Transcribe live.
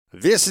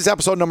This is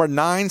episode number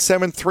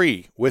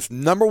 973 with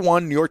number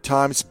one New York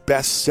Times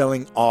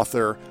best-selling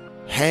author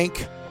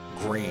Hank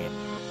Green.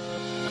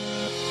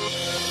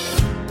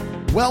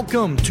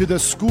 Welcome to the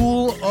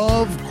School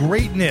of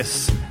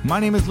Greatness.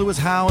 My name is Lewis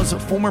Howes,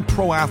 former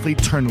pro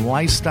athlete turned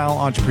lifestyle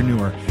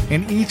entrepreneur,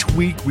 and each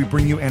week we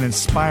bring you an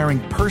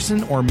inspiring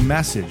person or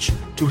message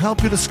to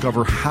help you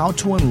discover how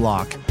to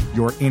unlock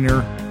your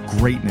inner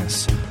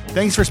greatness.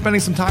 Thanks for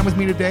spending some time with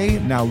me today.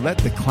 Now let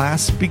the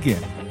class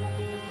begin.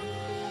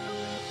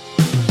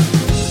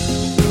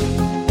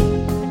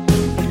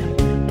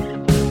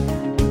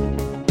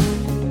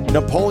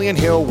 Napoleon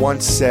Hill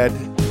once said,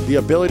 "The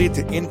ability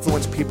to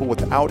influence people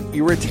without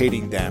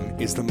irritating them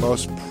is the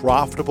most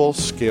profitable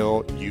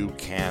skill you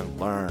can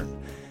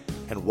learn."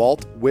 And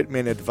Walt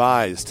Whitman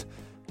advised,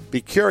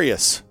 "Be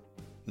curious,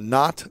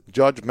 not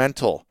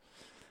judgmental."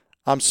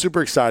 I'm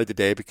super excited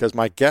today because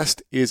my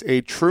guest is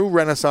a true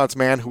Renaissance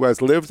man who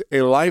has lived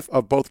a life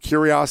of both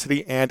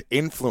curiosity and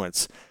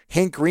influence.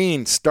 Hank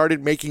Green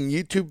started making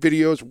YouTube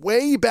videos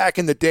way back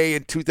in the day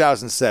in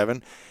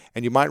 2007,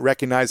 and you might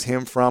recognize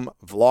him from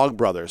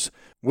Vlogbrothers,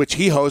 which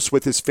he hosts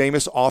with his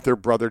famous author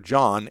brother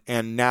John,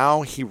 and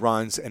now he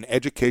runs an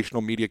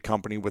educational media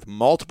company with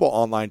multiple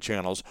online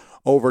channels,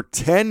 over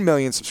 10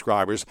 million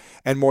subscribers,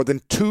 and more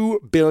than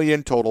 2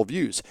 billion total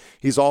views.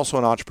 He's also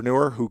an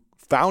entrepreneur who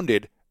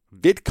founded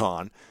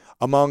VidCon,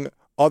 among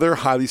other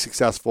highly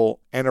successful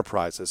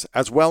enterprises,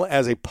 as well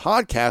as a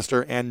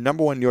podcaster and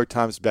number one New York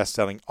Times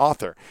bestselling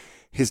author.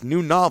 His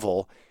new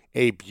novel,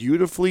 A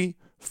Beautifully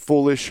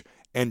Foolish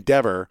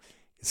Endeavor,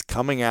 is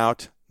coming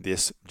out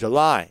this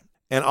July.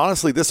 And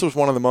honestly, this was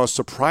one of the most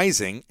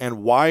surprising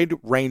and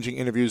wide-ranging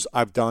interviews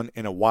I've done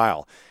in a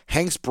while.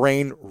 Hank's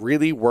brain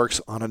really works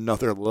on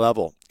another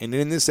level. And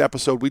in this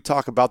episode, we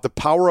talk about the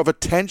power of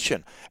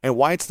attention and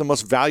why it's the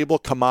most valuable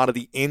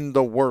commodity in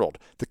the world,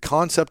 the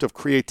concept of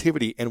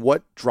creativity and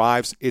what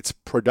drives its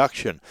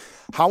production,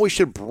 how we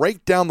should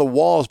break down the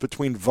walls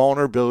between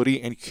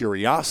vulnerability and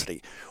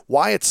curiosity,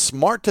 why it's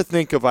smart to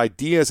think of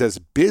ideas as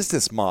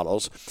business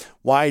models,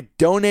 why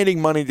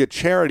donating money to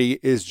charity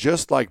is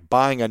just like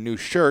buying a new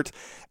shirt,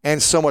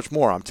 and so much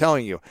more. I'm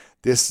telling you,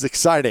 this is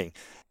exciting.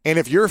 And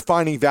if you're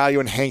finding value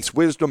in Hank's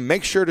wisdom,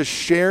 make sure to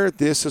share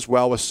this as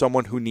well with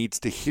someone who needs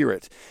to hear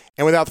it.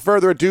 And without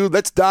further ado,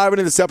 let's dive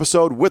into this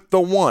episode with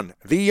the one,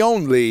 the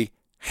only,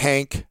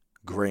 Hank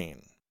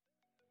Green.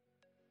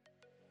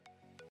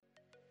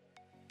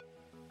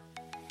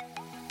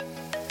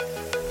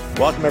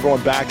 Welcome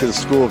everyone back to the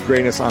School of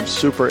Greatness. I'm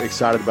super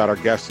excited about our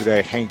guest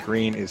today. Hank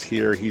Green is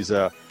here. He's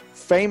a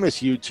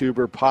famous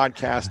YouTuber,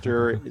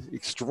 podcaster,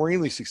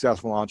 extremely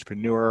successful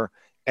entrepreneur,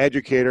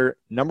 educator,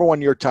 number one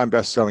New York Times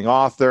bestselling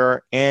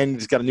author, and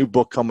he's got a new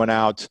book coming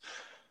out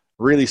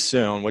really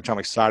soon, which I'm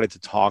excited to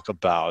talk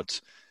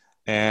about.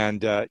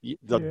 And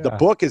the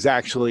book is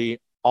actually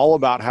all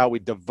about how we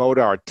devote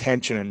our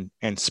attention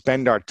and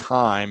spend our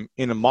time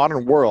in a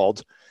modern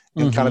world.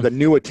 And kind of the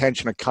new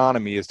attention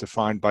economy is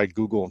defined by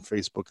Google and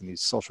Facebook and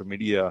these social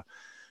media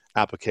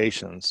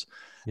applications.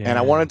 Yeah. And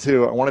I wanted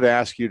to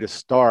ask you to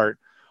start,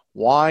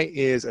 why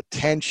is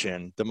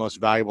attention the most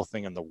valuable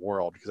thing in the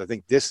world? Because I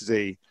think this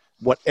is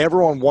what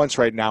everyone wants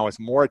right now is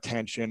more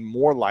attention,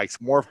 more likes,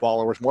 more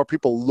followers, more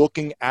people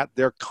looking at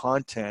their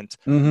content,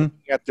 looking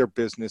at their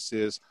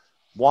businesses.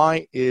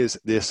 Why is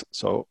this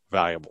so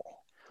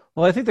valuable?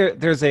 Well, I think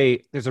there's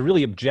a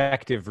really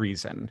objective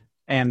reason,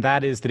 and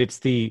that is that it's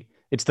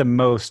the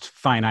most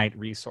finite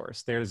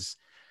resource. There's,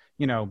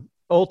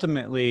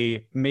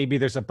 ultimately, maybe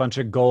there's a bunch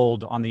of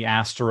gold on the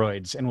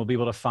asteroids and we'll be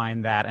able to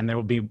find that, and there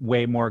will be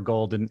way more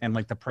gold and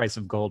like the price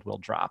of gold will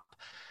drop.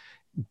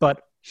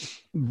 But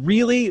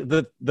really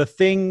the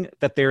thing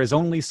that there is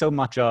only so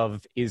much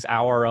of is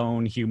our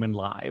own human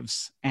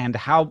lives, and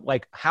how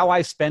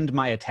I spend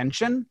my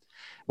attention,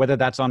 whether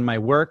that's on my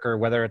work or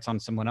whether it's on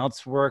someone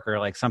else's work or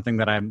like something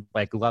that I'm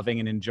like loving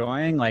and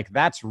enjoying, like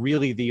that's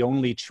really the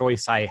only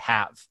choice I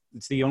have.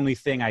 It's the only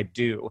thing I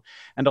do.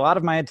 And a lot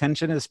of my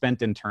attention is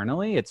spent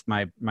internally. It's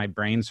my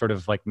brain sort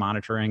of like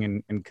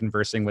monitoring and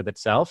conversing with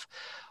itself.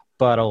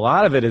 But a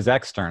lot of it is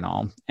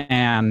external.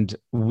 And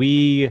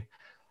we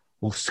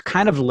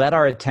kind of let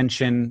our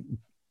attention,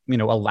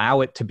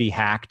 allow it to be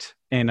hacked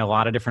in a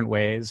lot of different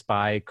ways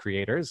by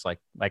creators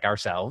like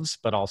ourselves,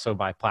 but also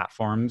by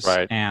platforms.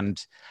 Right.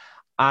 And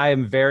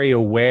I'm very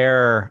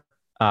aware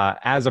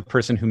as a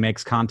person who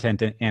makes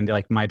content, and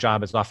like my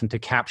job is often to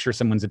capture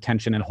someone's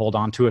attention and hold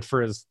on to it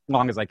for as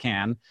long as I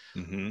can,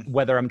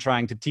 whether I'm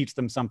trying to teach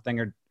them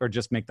something or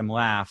just make them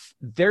laugh.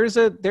 There's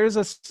a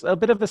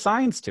bit of a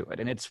science to it,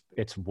 and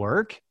it's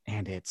work,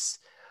 and it's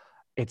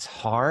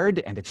hard,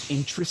 and it's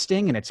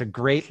interesting, and it's a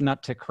great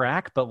nut to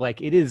crack. But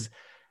like it is,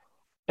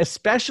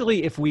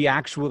 especially if we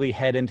actually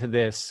head into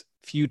this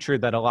future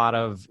that a lot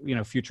of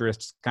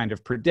futurists kind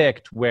of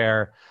predict,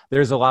 where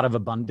there's a lot of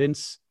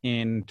abundance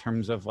in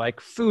terms of like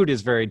food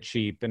is very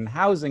cheap and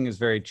housing is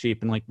very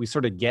cheap, and like we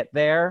sort of get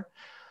there.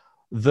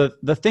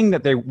 The thing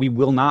that we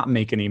will not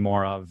make any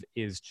more of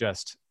is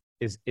just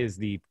is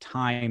the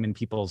time in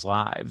people's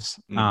lives.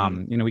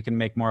 Mm-hmm. We can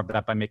make more of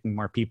that by making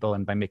more people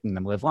and by making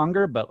them live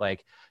longer, but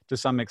like to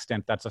some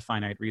extent that's a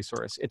finite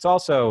resource. It's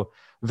also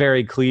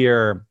very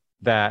clear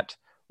that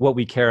what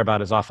we care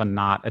about is often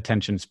not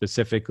attention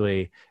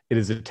specifically. It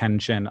is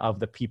attention of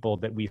the people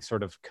that we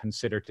sort of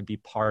consider to be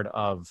part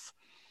of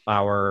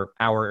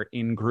our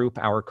in-group,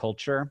 our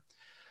culture.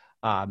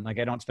 Like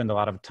I don't spend a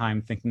lot of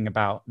time thinking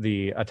about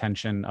the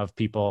attention of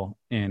people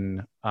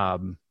in,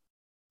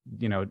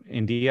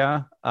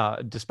 India,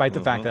 despite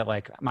the fact that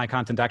like my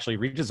content actually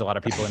reaches a lot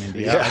of people in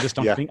India. I just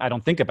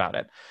don't think about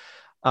it.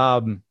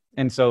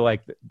 And so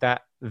like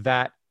that,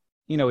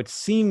 it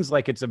seems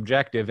like it's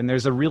objective and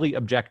there's a really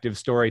objective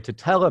story to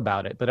tell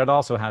about it, but it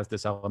also has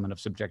this element of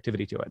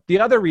subjectivity to it. The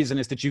other reason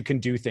is that you can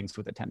do things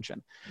with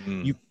attention.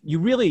 You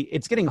really,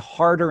 it's getting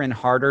harder and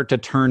harder to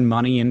turn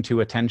money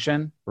into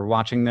attention. We're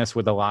watching this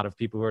with a lot of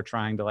people who are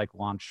trying to like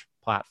launch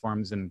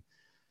platforms and,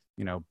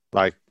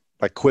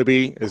 like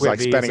Quibi is like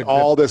spending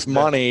all this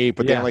money,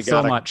 but they only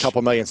got a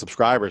couple million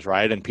subscribers,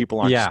 right? And people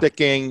aren't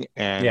sticking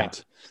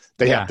and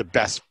they have the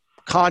best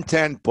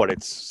content, but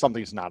it's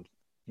something's not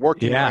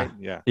working. Right?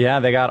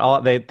 They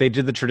got they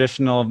did the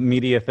traditional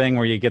media thing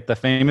where you get the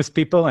famous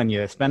people and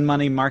you spend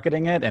money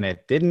marketing it and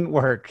it didn't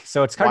work.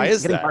 So it's kind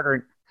of getting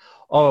harder.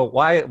 Oh,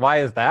 why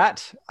is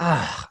that?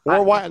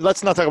 Why?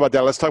 Let's not talk about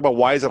that. Let's talk about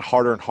why is it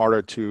harder and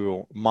harder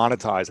to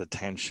monetize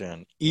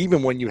attention,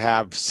 even when you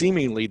have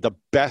seemingly the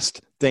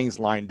best things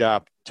lined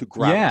up to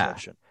grab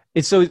attention.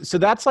 So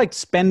that's like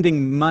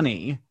spending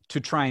money to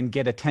try and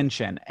get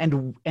attention,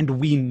 and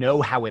we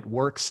know how it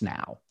works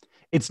now.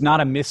 It's not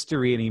a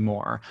mystery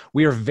anymore.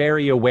 We are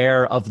very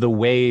aware of the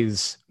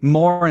ways,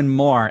 more and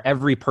more,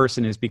 every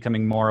person is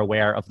becoming more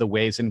aware of the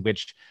ways in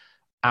which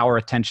our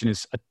attention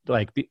is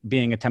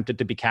being attempted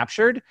to be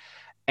captured.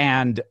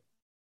 And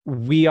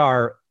we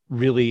are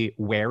really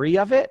wary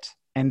of it.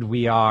 And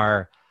we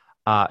are,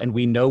 and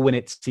we know when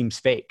it seems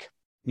fake.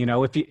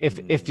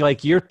 If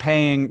like you're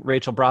paying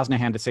Rachel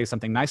Brosnahan to say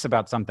something nice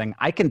about something,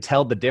 I can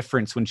tell the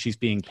difference when she's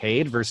being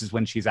paid versus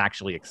when she's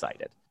actually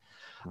excited.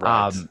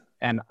 Right.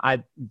 And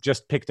I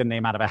just picked a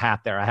name out of a hat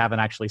there. I haven't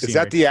actually seen her. Is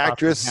that the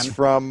actress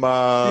from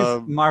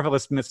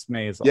Marvelous Miss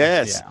Maisel?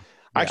 Yes. Yeah.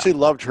 I actually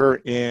loved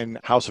her in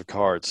House of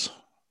Cards.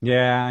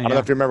 Yeah. I don't know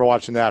if you remember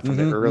watching that from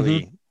the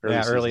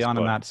early on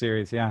in that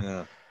series.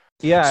 Yeah.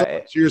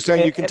 So you're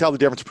saying you can tell the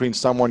difference between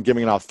someone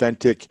giving an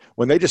authentic,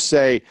 when they just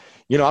say,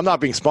 I'm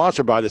not being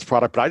sponsored by this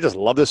product, but I just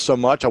love this so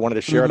much. I wanted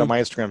to share it on my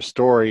Instagram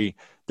story.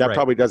 That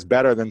probably does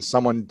better than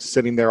someone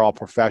sitting there all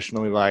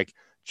professionally like,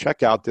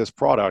 check out this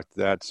product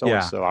that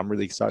so-and-so. I'm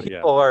really excited.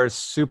 People are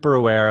super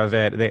aware of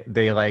it.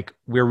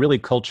 We're really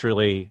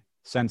culturally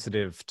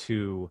sensitive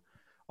to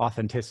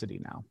authenticity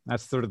now.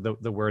 That's sort of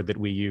the word that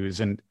we use.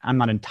 And I'm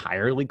not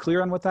entirely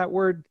clear on what that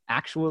word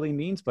actually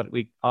means, but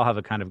we all have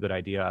a kind of good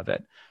idea of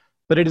it.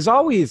 But it is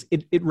always,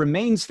 it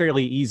remains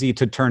fairly easy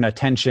to turn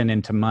attention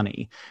into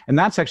money. And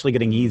that's actually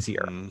getting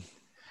easier.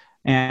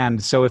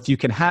 And so if you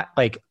can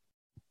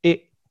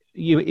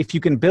if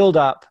you can build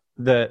up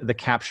the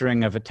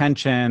capturing of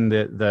attention,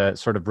 the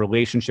sort of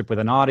relationship with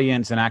an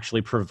audience and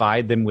actually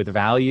provide them with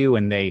value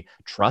and they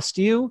trust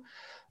you,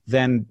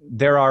 then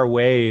there are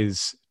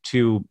ways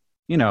to,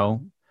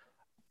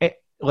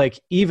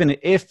 even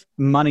if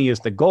money is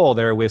the goal,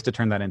 there are ways to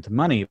turn that into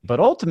money. But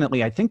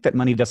ultimately, I think that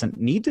money doesn't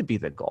need to be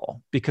the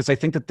goal because I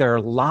think that there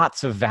are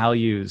lots of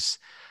values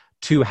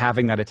to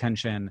having that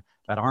attention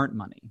that aren't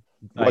money.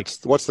 What's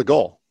the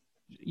goal?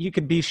 You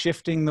could be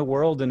shifting the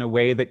world in a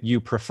way that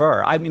you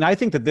prefer. I mean, I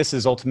think that this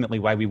is ultimately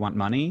why we want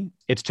money.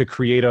 It's to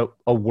create a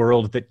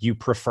world that you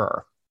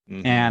prefer.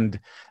 And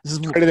this is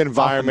create an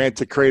environment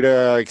to create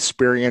an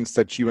experience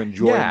that you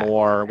enjoy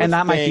more. With and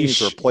that might be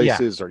or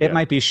places. It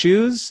might be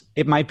shoes.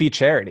 It might be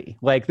charity.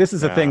 Like this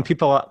is a thing.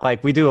 People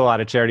we do a lot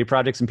of charity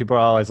projects, and people are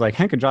always like,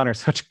 Hank and John are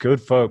such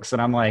good folks.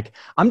 And I'm like,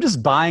 I'm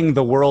just buying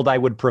the world I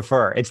would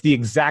prefer. It's the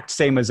exact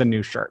same as a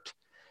new shirt.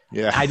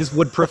 Yeah, I just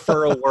would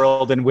prefer a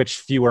world in which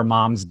fewer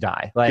moms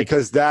die.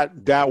 Because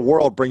that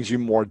world brings you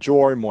more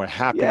joy, more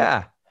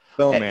happiness.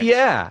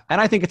 Yeah. And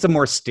I think it's a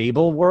more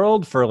stable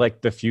world for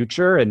like the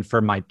future and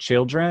for my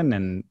children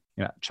and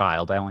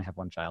child. I only have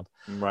one child.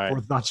 Right.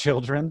 Or not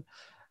children.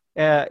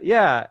 And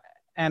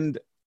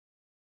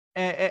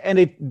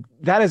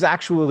that is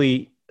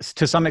actually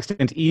to some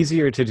extent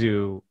easier to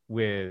do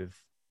with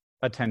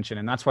attention.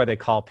 And that's why they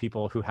call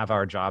people who have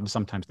our jobs,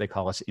 sometimes they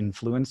call us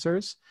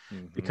influencers,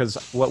 because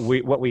what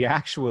we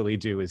actually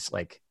do is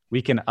like,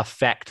 we can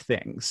affect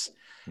things.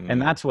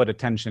 And that's what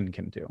attention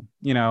can do,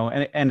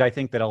 and I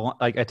think that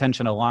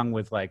attention along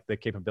with like the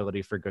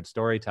capability for good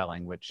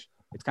storytelling, which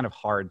it's kind of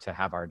hard to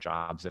have our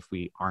jobs if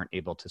we aren't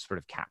able to sort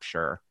of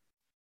capture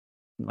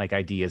like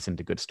ideas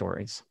into good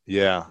stories.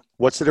 Yeah.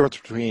 What's the difference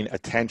between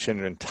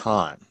attention and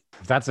time?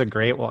 That's a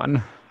great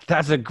one.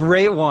 I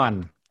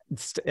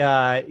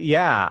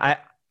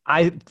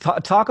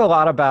talk a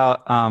lot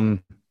about,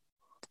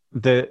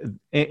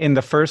 in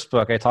the first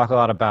book, I talk a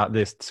lot about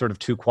this sort of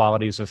two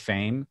qualities of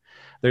fame.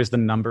 There's the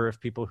number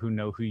of people who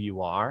know who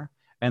you are,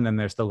 and then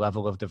there's the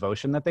level of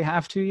devotion that they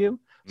have to you.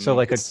 So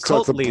like so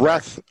it's a leader,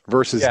 breadth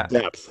versus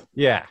depth.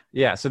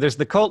 Yeah. So there's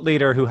the cult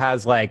leader who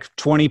has like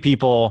 20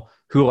 people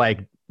who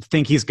like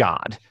think he's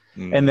God.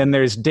 And then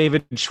there's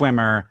David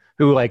Schwimmer,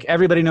 who like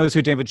everybody knows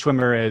who David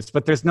Schwimmer is,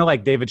 but there's no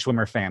like David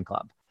Schwimmer fan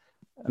club.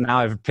 Now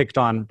I've picked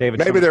on David.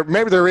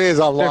 Maybe there is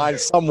online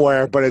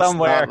somewhere, but it's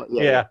somewhere.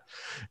 Not,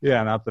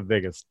 not the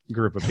biggest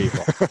group of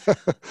people.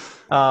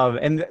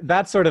 And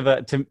that's sort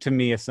of to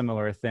me a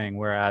similar thing.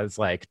 Whereas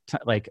like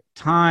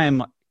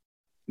time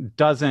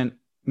doesn't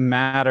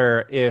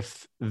matter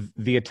if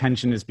the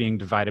attention is being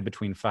divided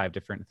between 5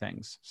 different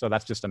things. So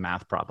that's just a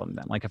math problem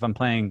then. Like if I'm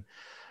playing,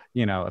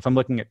 if I'm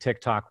looking at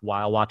TikTok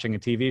while watching a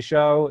TV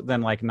show,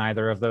 then like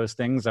neither of those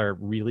things are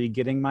really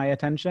getting my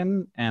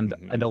attention. And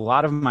a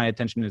lot of my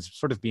attention is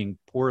sort of being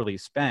poorly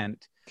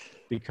spent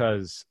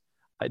because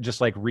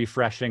just like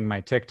refreshing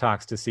my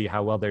TikToks to see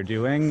how well they're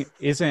doing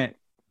isn't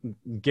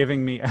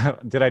giving me,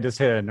 did I just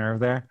hit a nerve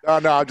there?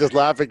 No, I'm just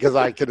laughing because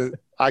I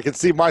can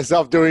see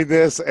myself doing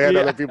this and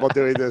other people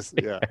doing this.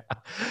 Yeah.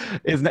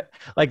 Isn't it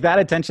like that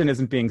attention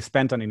isn't being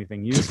spent on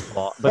anything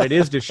useful, but it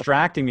is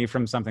distracting me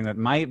from something that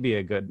might be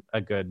a good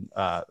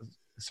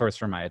source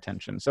for my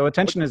attention. So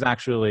attention is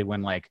actually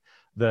when like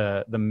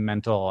the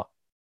mental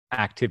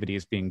activity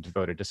is being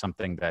devoted to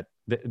something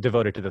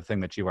devoted to the thing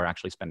that you are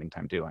actually spending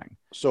time doing.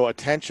 So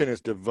attention is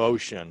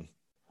devotion.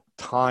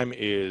 Time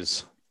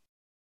is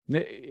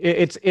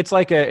it's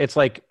like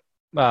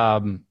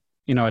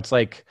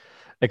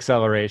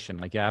acceleration.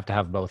 Like you have to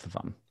have both of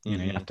them. You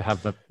have to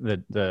have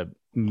the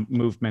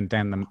movement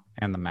and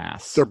the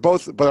mass. They're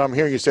both, but I'm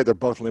hearing you say they're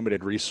both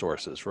limited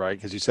resources, right?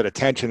 Because you said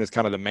attention is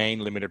kind of the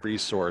main limited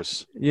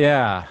resource.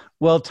 Yeah.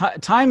 Well,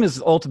 time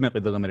is ultimately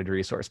the limited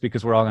resource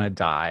because we're all going to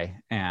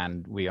die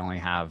and we only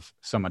have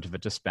so much of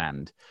it to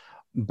spend.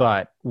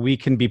 But we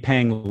can be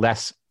paying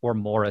less or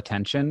more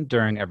attention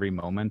during every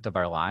moment of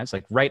our lives.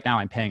 Like right now,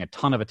 I'm paying a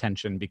ton of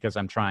attention because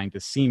I'm trying to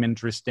seem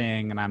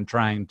interesting and I'm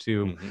trying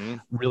to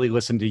really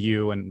listen to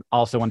you and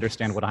also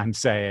understand what I'm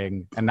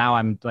saying. And now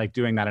I'm like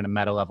doing that at a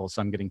meta level,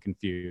 so I'm getting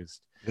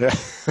confused. Yeah.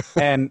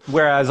 And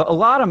whereas a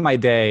lot of my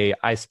day,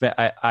 I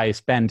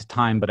spend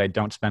time, but I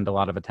don't spend a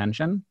lot of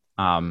attention.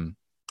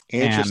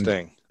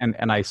 Interesting.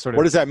 And I sort of.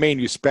 What does that mean?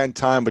 You spend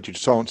time, but you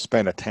don't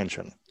spend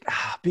attention?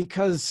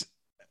 Because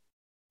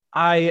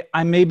I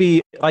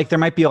maybe like there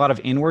might be a lot of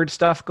inward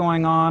stuff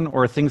going on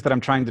or things that I'm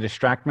trying to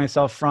distract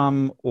myself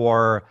from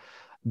or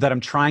that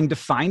I'm trying to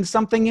find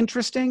something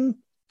interesting.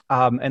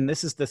 And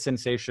this is the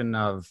sensation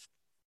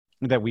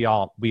that we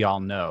all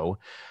know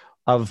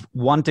of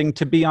wanting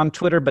to be on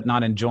Twitter, but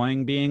not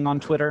enjoying being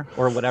on Twitter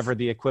or whatever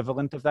the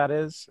equivalent of that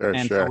is.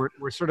 So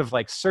we're sort of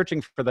like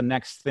searching for the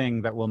next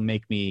thing that will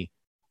make me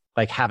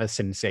like have a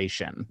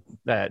sensation,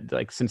 that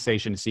like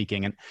sensation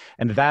seeking,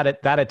 and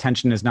that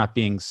attention is not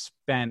being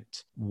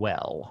spent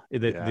well.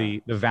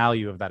 The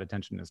value of that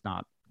attention is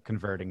not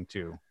converting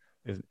to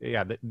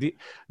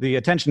the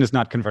attention is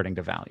not converting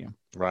to value.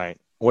 Right.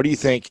 What do you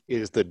think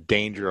is the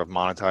danger of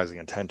monetizing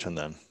attention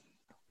then?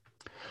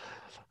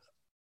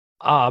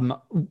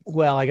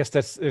 Well, I guess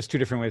there's 2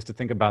 different ways to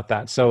think about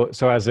that. So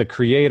as a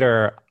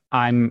creator,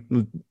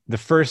 the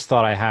first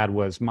thought I had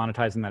was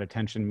monetizing that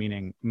attention,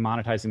 meaning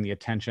monetizing the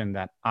attention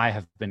that I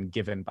have been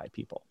given by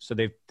people. So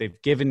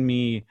they've given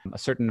me a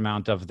certain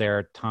amount of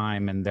their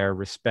time and their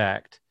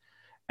respect.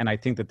 And I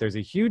think that there's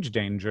a huge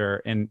danger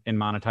in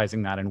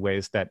monetizing that in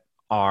ways that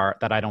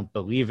I don't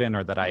believe in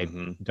or that I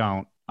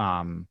don't.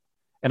 And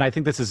I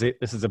think this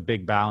is a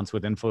big balance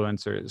with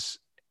influencers,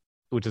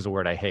 which is a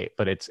word I hate,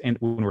 but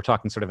when we're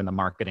talking sort of in the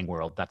marketing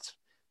world, that's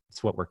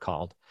what we're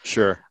called.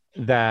 Sure.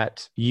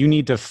 That you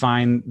need to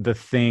find the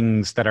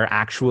things that are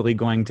actually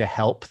going to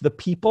help the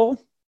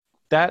people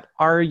that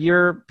are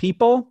your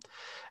people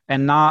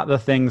and not the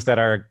things that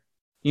are,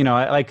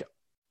 like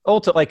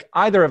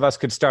either of us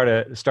could start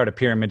a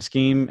pyramid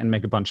scheme and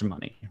make a bunch of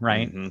money,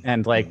 right?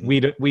 And like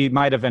we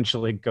might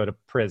eventually go to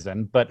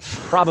prison, but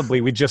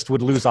probably we just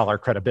would lose all our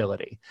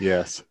credibility.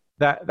 Yes.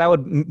 That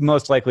would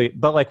most likely,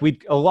 but like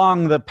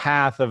along the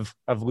path of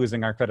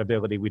losing our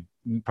credibility, we'd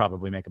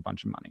probably make a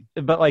bunch of money.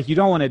 But like you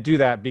don't want to do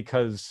that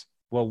because,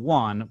 well,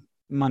 1,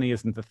 money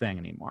isn't the thing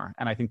anymore.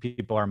 And I think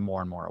people are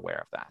more and more aware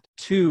of that.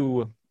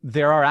 2,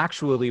 there are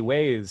actually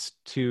ways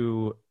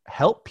to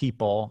help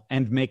people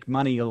and make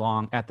money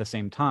along at the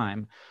same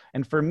time.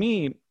 And for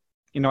me,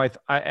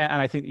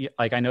 I think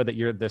like I know that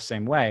you're the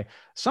same way.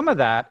 Some of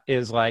that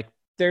is like,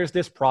 there's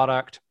this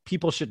product,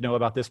 people should know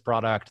about this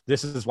product.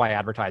 This is why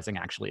advertising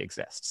actually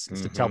exists.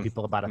 It's to tell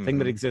people about a thing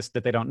that exists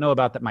that they don't know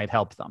about that might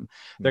help them.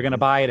 They're going to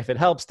buy it if it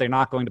helps. They're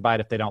not going to buy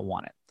it if they don't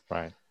want it.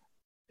 Right.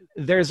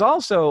 There's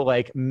also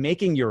like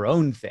making your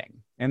own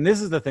thing. And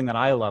this is the thing that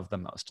I love the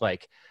most.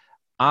 Like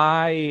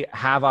I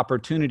have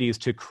opportunities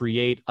to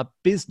create a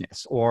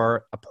business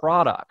or a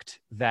product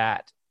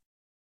that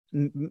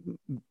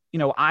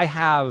I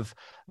have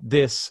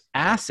this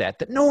asset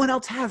that no one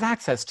else has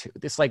access to,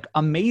 this like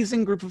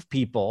amazing group of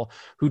people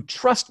who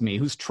trust me,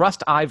 whose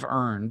trust I've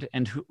earned,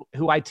 and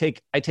who I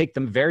take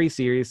them very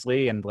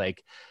seriously. And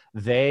like,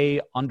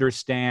 they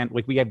understand,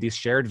 like we have these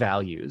shared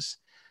values.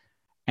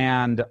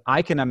 And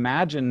I can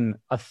imagine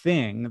a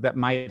thing that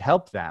might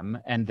help them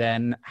and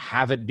then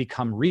have it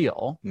become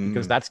real,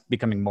 because that's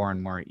becoming more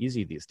and more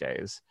easy these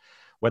days,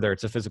 whether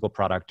it's a physical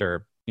product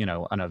or, you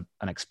know,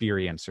 an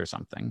experience or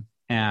something.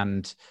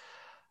 And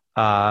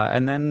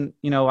then,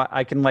 you know,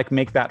 I can like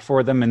make that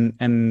for them,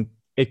 and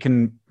it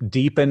can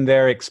deepen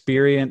their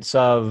experience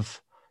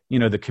of, you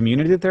know, the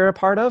community that they're a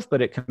part of,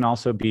 but it can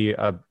also be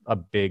a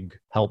big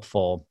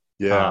helpful,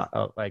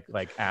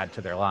 like add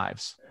to their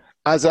lives.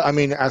 As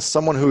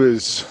someone who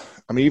is,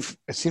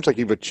 it seems like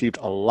you've achieved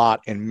a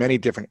lot in many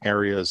different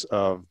areas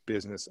of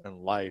business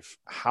and life.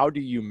 How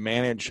do you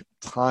manage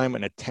time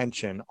and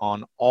attention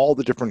on all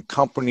the different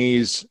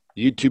companies,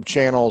 YouTube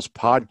channels,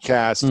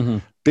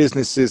 podcasts,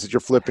 businesses that you're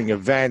flipping,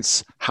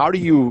 events? How do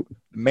you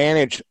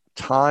manage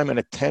time and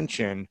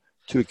attention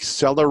to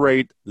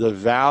accelerate the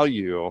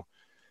value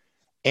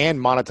and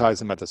monetize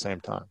them at the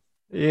same time?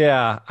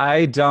 Yeah,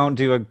 I don't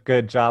do a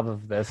good job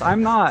of this.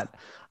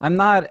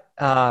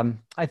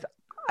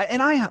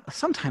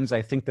 Sometimes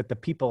I think that the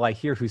people I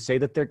hear who say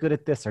that they're good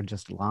at this are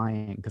just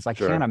lying, because I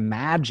can't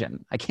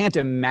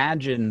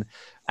imagine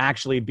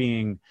actually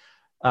being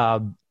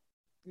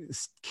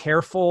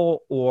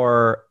careful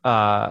or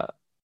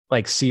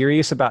like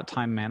serious about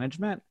time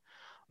management.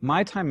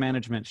 My time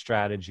management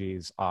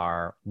strategies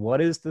are: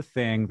 what is the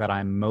thing that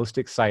I'm most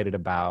excited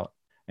about,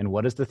 and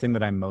what is the thing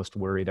that I'm most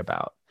worried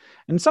about?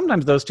 And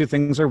sometimes those two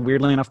things are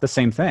weirdly enough the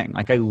same thing.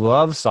 Like, I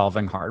love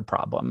solving hard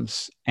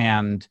problems.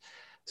 And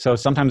so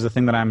sometimes the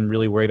thing that I'm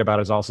really worried about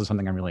is also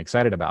something I'm really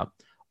excited about.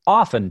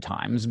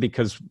 Oftentimes,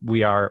 because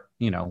we are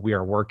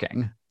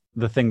working,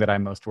 the thing that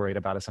I'm most worried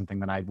about is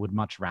something that I would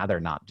much rather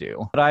not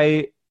do. But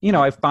I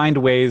find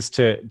ways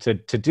to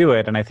do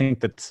it. And I think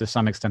that to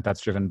some extent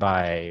that's driven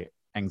by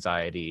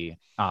anxiety.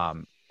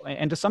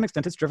 And to some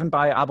extent it's driven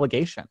by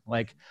obligation.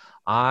 Like,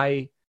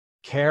 I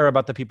care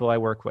about the people I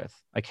work with.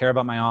 I care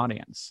about my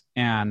audience,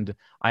 and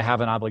I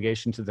have an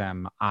obligation to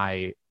them.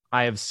 I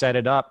have set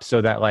it up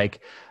so that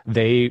like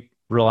they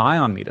rely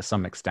on me to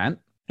some extent.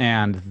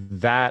 And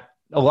that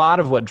a lot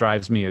of what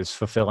drives me is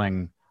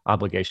fulfilling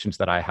obligations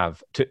that I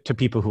have to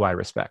people who I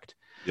respect.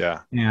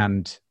 Yeah.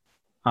 And,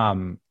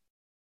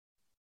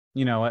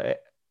 you know,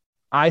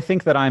 I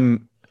think that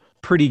I'm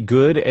pretty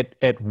good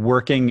at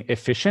working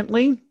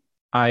efficiently.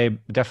 I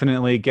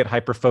definitely get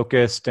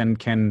hyper-focused and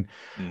can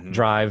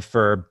drive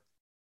for,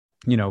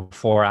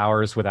 4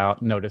 hours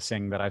without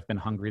noticing that I've been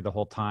hungry the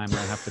whole time and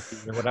I have to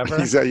pee or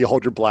whatever. You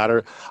hold your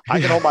bladder. I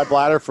can hold my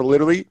bladder for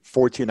literally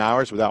 14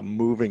 hours without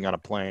moving on a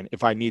plane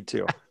if I need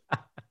to.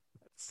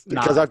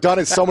 Because I've done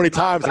it so many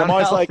times. And I'm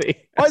always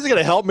like, why is it going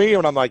to help me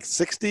when I'm like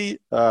 60?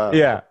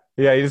 Yeah,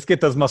 you just get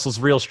those muscles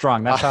real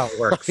strong. That's how it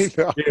works.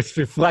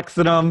 You're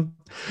flexing them.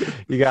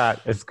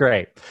 It's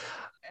great.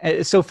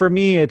 So for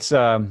me, it's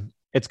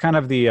kind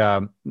of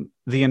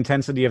the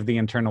intensity of the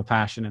internal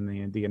passion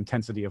and the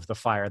intensity of the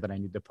fire that I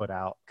need to put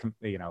out,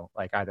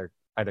 like either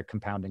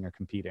compounding or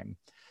competing.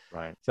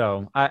 Right.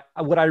 So I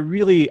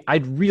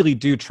really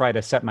do try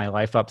to set my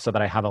life up so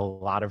that I have a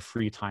lot of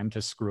free time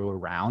to screw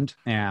around.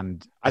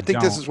 And I think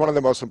this is one of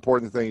the most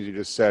important things you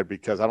just said,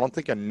 because I don't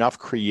think enough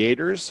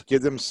creators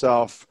give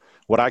themselves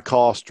what I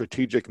call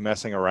strategic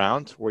messing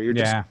around, where you're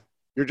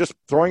just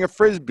throwing a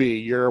Frisbee,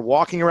 you're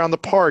walking around the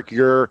park,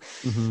 you're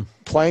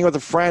playing with a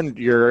friend,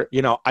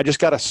 I just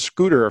got a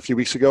scooter a few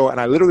weeks ago, and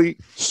I literally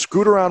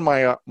scoot around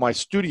my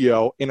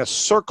studio in a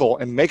circle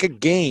and make a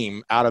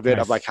game out of it.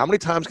 Nice. Of like, how many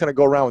times can I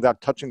go around without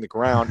touching the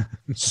ground?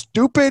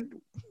 Stupid,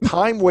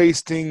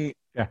 time-wasting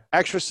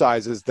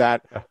exercises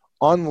that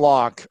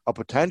unlock a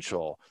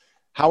potential.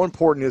 How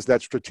important is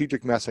that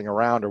strategic messing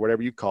around, or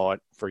whatever you call it,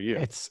 for you?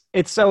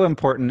 It's so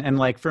important. And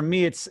like, for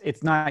me, it's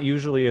not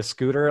usually a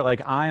scooter.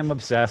 Like, I am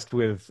obsessed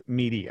with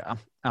media.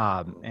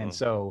 And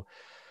so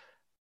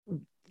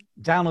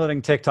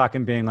downloading TikTok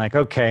and being like,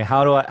 okay,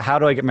 how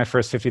do I get my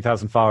first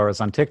 50,000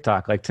 followers on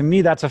TikTok? Like, to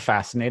me, that's a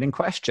fascinating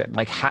question.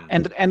 Like,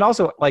 and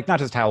also like, not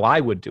just how I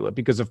would do it,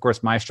 because of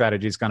course my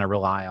strategy is going to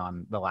rely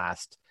on the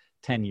last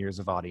 10 years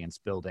of audience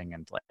building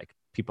and like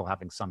people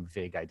having some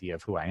vague idea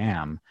of who I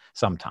am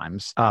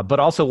sometimes, but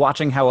also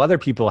watching how other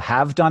people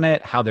have done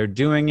it, how they're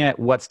doing it,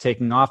 what's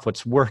taking off,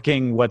 what's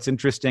working, what's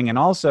interesting. And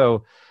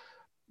also,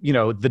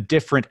 the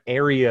different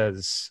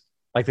areas,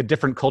 like the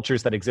different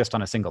cultures that exist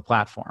on a single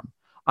platform.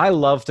 I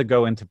love to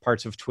go into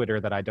parts of Twitter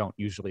that I don't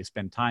usually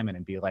spend time in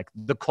and be like,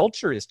 the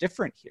culture is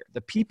different here. The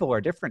people are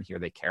different here.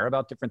 They care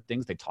about different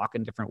things. They talk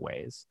in different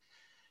ways.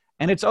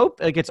 And it's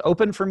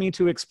open for me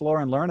to explore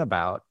and learn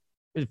about.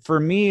 For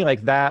me,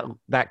 like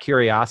that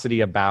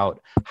curiosity about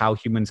how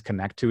humans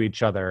connect to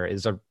each other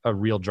is a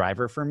real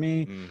driver for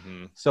me.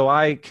 So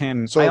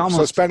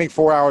so spending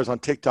 4 hours on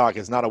TikTok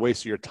is not a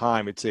waste of your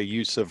time. It's a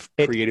use of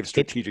creative,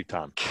 strategic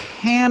time.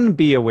 Can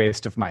be a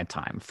waste of my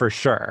time for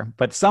sure,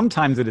 but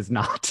sometimes it is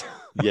not.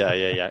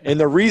 Yeah. In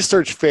the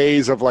research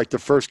phase of like the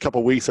first couple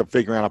of weeks of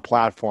figuring out a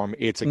platform,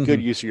 it's a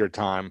good use of your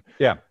time.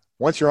 Yeah.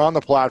 Once you're on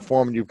the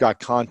platform and you've got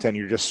content,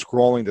 you're just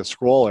scrolling to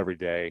scroll every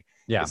day.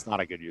 Yeah. It's not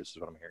a good use, is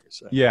what I'm hearing you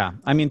say. Yeah.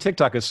 I mean,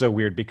 TikTok is so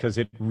weird because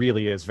it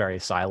really is very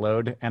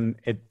siloed, and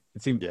it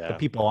seems the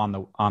people on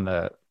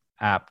the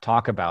app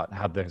talk about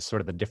how there's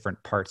sort of the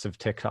different parts of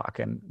TikTok.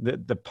 And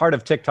the part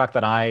of TikTok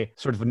that I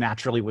sort of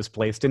naturally was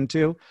placed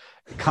into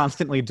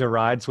constantly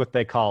derides what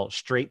they call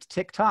straight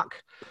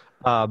TikTok.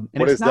 And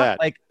What it's is not that?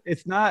 like,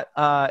 it's not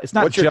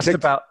What's your just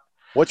about,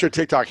 What's your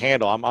TikTok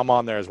handle? I'm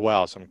on there as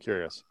well, so I'm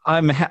curious.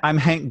 I'm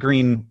Hank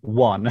Green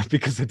 1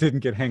 because I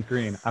didn't get Hank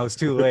Green. I was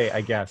too late, I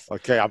guess.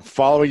 Okay, I'm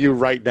following you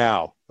right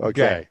now.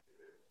 Okay.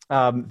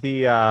 And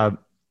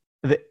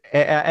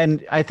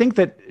I think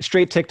that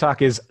straight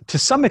TikTok is to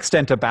some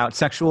extent about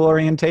sexual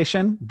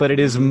orientation, but it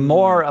is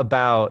more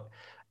about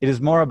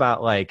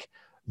like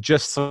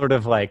just sort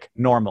of like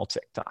normal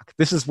TikTok.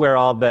 This is where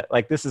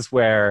this is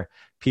where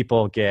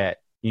people get,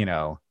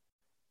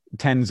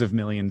 tens of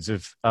millions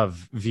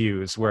of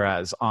views,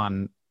 whereas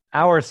on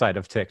our side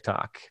of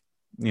TikTok,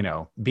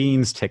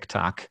 Beans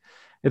TikTok,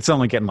 it's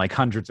only getting like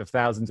hundreds of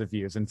thousands of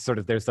views. And sort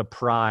of there's a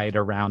pride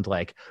around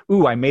like,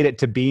 ooh, I made it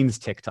to Beans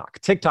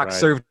TikTok. TikTok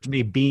served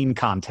me bean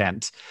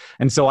content.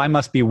 And so I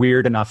must be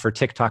weird enough for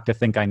TikTok to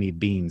think I need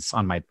beans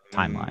on my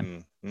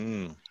timeline.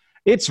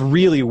 It's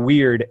really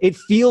weird. It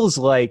feels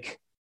like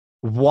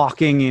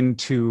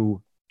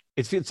to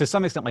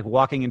some extent like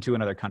walking into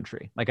another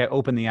country. Like I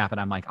open the app and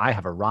I'm like, I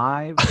have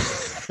arrived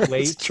at a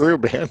place. It's true,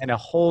 man. In a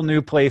whole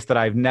new place that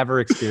I've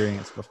never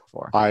experienced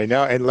before. I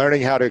know. And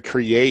learning how to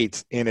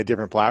create in a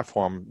different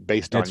platform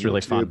based on it's really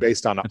fun.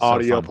 Based on an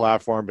audio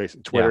platform, based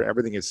on Twitter,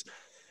 everything is,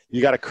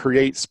 you got to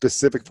create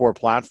specific for a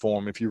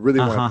platform if you really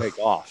want to take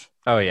off.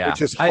 Oh yeah.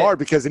 Which is hard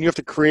because then you have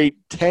to create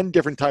 10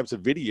 different types of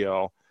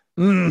video,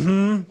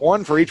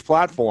 one for each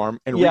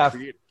platform, and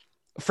recreate.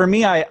 For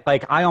me, I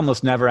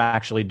almost never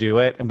actually do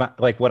it. But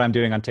like what I'm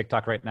doing on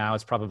TikTok right now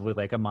is probably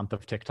like a month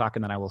of TikTok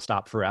and then I will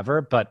stop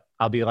forever. But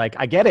I'll be like,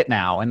 I get it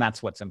now. And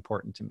that's what's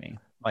important to me.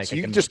 Like, so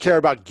you just care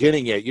about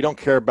getting it. You don't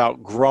care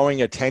about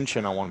growing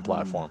attention on one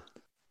platform.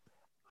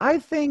 I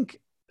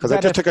think. Because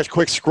I just took a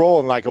quick scroll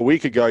and like a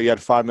week ago, you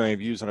had 5 million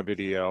views on a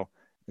video.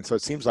 And so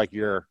it seems like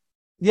you're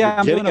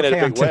I'm getting doing it okay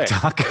in a big on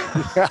TikTok.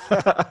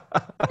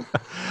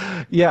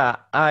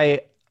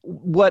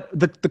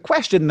 The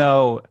question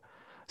though.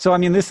 So, I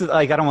mean, this is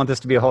like, I don't want this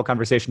to be a whole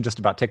conversation just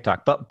about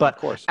TikTok, but of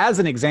course, as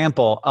an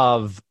example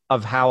of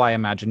how I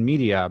imagine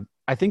media,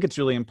 I think it's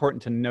really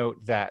important to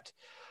note that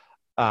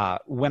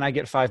when I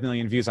get 5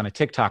 million views on a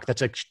TikTok,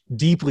 that's a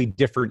deeply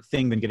different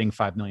thing than getting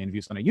 5 million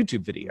views on a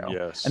YouTube video.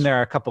 Yes. And there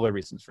are a couple of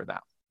reasons for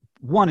that.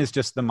 One is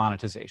just the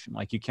monetization.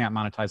 Like you can't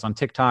monetize on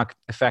TikTok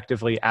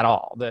effectively at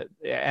all.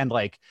 And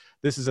like,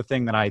 this is a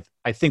thing that I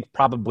think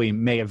probably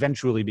may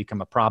eventually become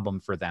a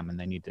problem for them and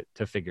they need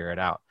to figure it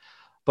out.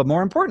 But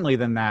more importantly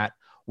than that,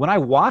 when I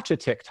watch a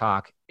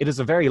TikTok, it is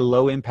a very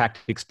low impact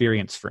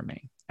experience for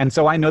me. And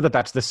so I know that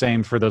that's the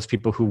same for those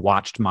people who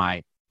watched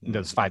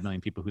those 5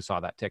 million people who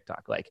saw that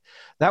TikTok. Like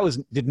that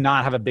did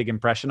not have a big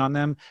impression on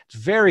them. It's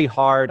very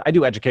hard. I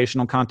do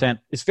educational content.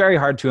 It's very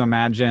hard to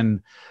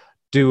imagine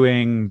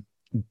doing,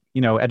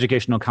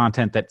 educational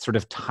content that sort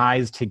of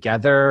ties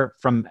together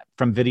from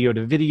video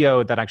to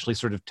video that actually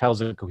sort of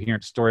tells a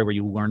coherent story where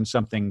you learn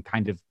something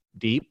kind of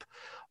deep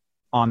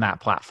on that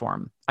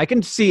platform. I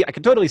can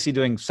totally see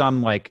doing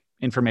some like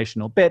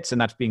informational bits, and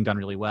that's being done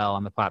really well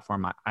on the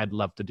platform. I'd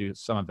love to do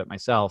some of it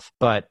myself,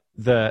 but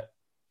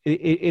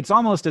it's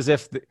almost as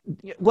if,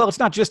 it's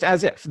not just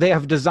as if. They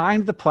have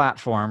designed the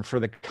platform for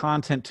the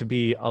content to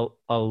be a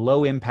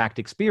low impact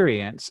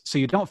experience, so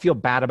you don't feel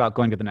bad about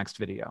going to the next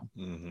video,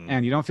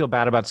 and you don't feel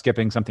bad about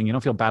skipping something. You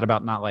don't feel bad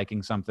about not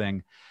liking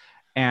something,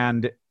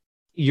 and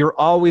you're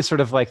always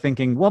sort of like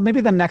thinking, well,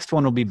 maybe the next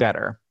one will be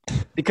better.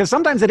 Because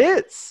sometimes it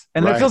is,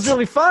 and it feels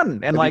really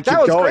fun, and like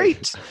that was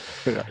great.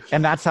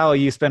 And that's how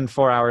you spend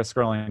 4 hours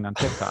scrolling on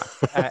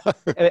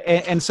TikTok.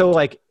 And so,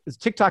 like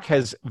TikTok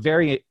has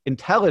very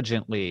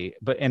intelligently,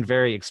 and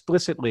very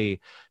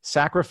explicitly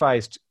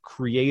sacrificed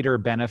creator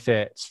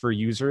benefits for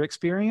user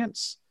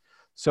experience.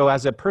 So,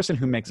 as a person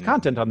who makes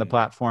content on the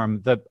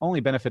platform, the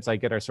only benefits I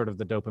get are sort of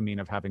the dopamine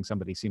of having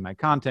somebody see my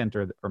content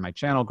or my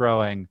channel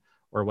growing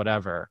or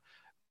whatever.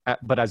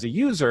 But as a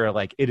user,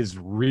 like it is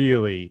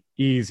really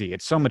easy.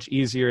 It's so much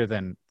easier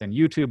than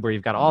YouTube, where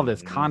you've got all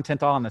this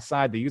content all on the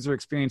side. The user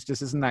experience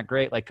just isn't that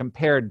great. Like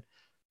compared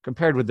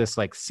with this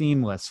like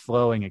seamless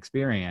flowing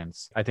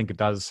experience, I think it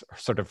does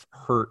sort of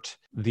hurt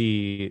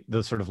the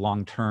sort of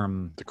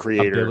long-term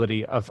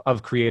ability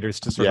of creators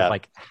to sort of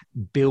like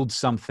build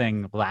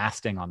something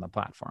lasting on the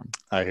platform.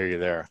 I hear you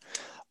there.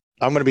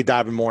 I'm going to be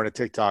diving more into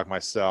TikTok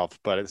myself,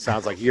 but it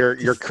sounds like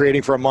you're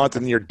creating for a month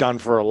and you're done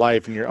for a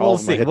life, and we'll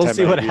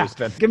see what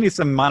happens. Give me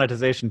some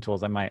monetization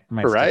tools. I might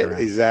right,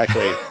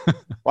 exactly.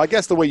 Well, I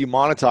guess the way you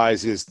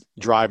monetize is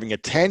driving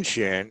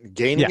attention,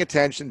 gaining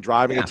attention,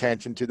 driving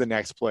attention to the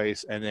next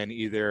place, and then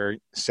either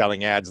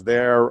selling ads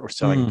there or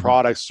selling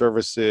products,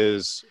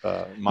 services.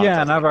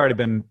 And I've already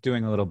been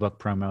doing a little book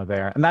promo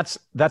there, and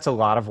that's a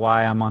lot of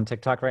why I'm on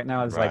TikTok right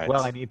now. Is like,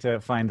 well, I need to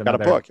find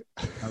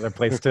another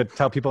place to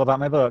tell people about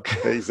my book.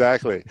 Exactly.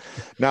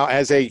 Now,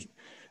 as a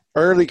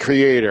early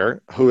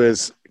creator who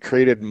has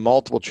created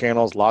multiple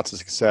channels, lots of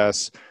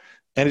success,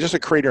 And just a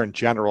creator in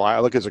general. I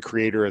look as a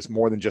creator as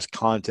more than just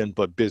content,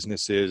 but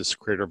businesses,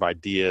 creator of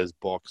ideas,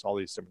 books, all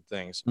these different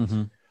things,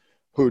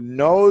 who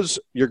knows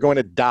you're going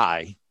to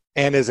die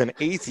and is an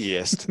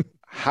atheist.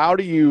 How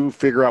do you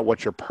figure out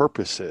what your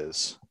purpose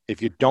is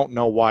if you don't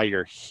know why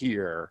you're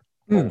here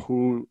or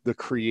who the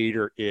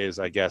creator is,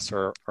 I guess,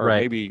 or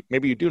Right.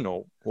 maybe you do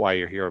know why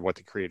you're here or what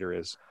the creator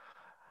is.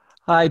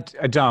 I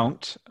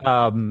don't.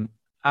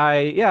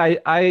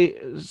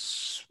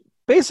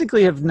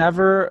 Basically have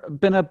never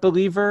been a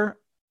believer.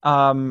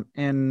 My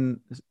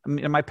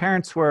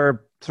parents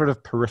were sort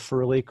of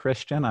peripherally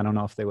Christian. I don't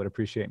know if they would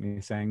appreciate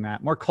me saying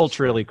that. More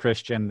culturally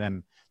Christian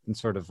than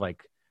sort of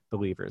like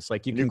believers.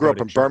 Like you grew up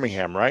in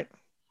Birmingham, right?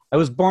 I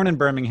was born in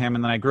Birmingham,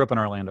 and then I grew up in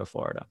Orlando,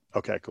 Florida.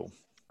 Okay, cool.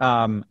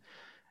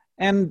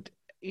 And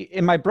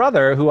in my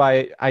brother, who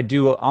I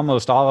do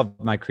almost all of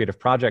my creative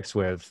projects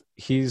with,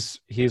 he's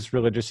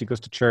religious. He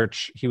goes to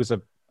church. He was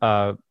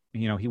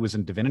he was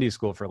in divinity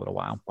school for a little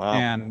while. Wow.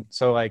 And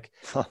so like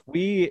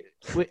we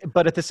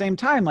but at the same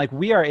time, like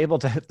we are able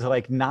to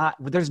like not,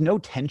 there's no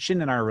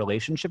tension in our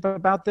relationship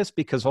about this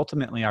because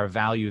ultimately our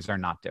values are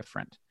not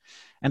different.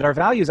 And our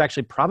values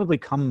actually probably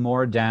come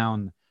more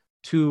down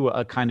to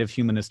a kind of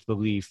humanist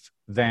belief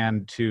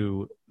than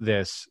to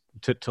this,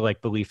 to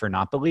like belief or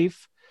not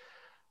belief.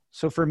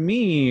 So for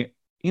me,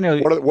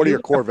 what are your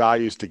core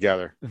values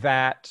together?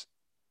 That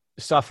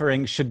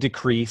suffering should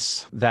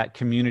decrease, that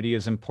community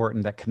is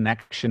important, that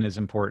connection is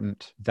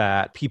important,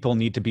 that people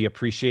need to be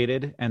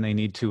appreciated and they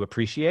need to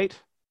appreciate.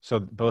 So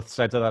both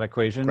sides of that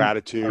equation,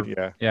 gratitude,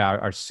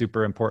 are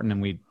super important,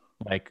 and we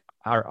like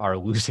are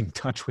losing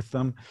touch with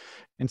them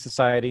in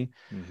society.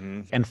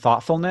 And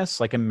thoughtfulness,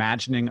 like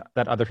imagining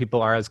that other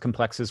people are as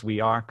complex as we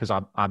are, because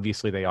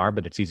obviously they are,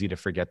 but it's easy to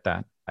forget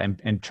that,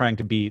 and trying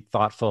to be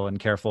thoughtful and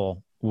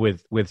careful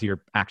with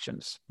your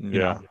actions. You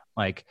know?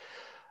 Like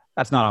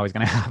that's not always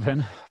going to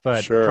happen,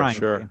 but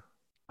sure.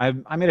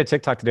 I made a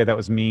TikTok today that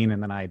was mean,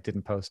 and then I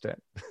didn't post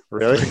it.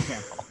 Really?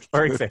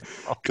 For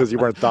example, because you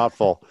weren't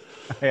thoughtful.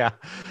 Yeah.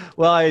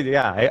 Well,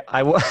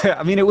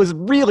 I mean, it was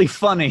really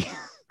funny.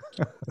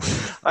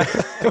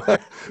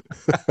 But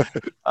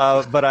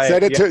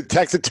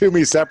text it to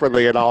me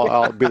separately, and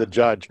I'll be the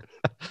judge.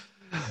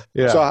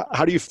 Yeah. So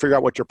how do you figure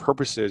out what your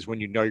purpose is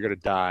when you know you're going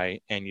to die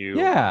and you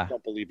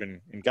don't believe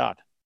in God?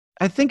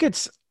 I think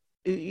it's,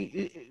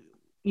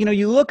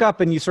 you look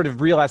up and you sort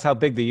of realize how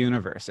big the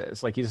universe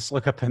is. Like you just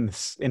look up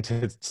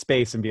into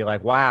space and be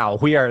like, wow,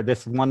 we are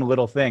this one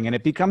little thing. And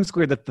it becomes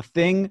clear that the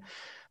thing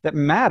that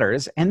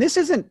matters, and this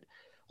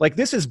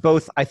is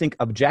both, I think,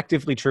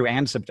 objectively true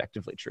and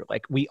subjectively true.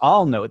 Like we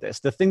all know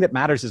this. The thing that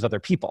matters is other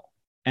people,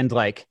 and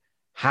like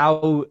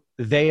how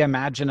they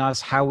imagine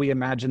us, how we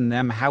imagine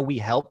them, how we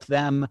help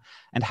them,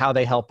 and how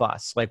they help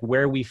us, like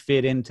where we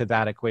fit into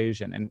that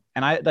equation.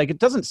 And I like, it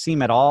doesn't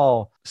seem at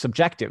all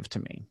subjective to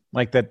me.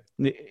 Like that,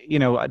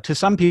 to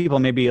some people,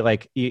 maybe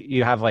like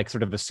you have like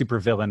sort of a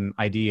supervillain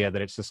idea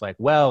that it's just like,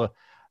 well,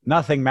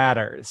 nothing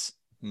matters.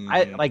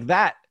 I like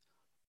that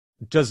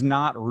does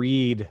not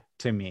read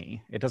to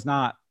me. It does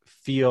not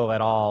feel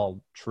at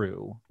all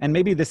true. And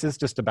maybe this is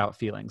just about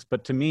feelings,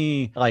 but to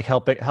me, like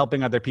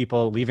helping other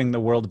people, leaving the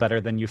world better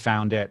than you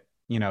found it,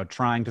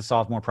 trying to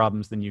solve more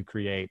problems than you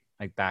create,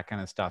 like that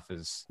kind of stuff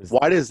is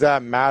why does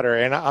that matter?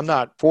 And I'm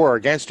not for or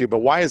against you, but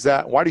why is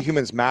that? Why do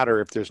humans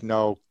matter if there's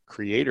no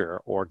creator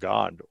or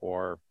God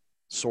or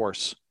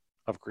source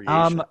of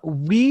creation?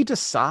 We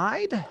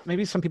decide.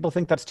 Maybe some people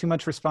think that's too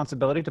much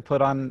responsibility to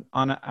put on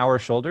our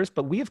shoulders,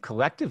 but we have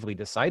collectively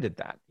decided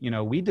that.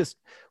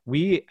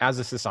 We as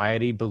a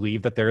society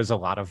believe that there is a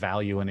lot of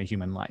value in a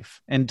human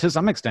life, and to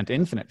some extent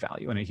infinite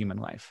value in a human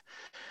life.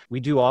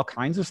 We do all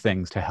kinds of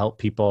things to help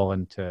people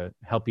and to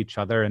help each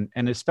other,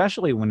 and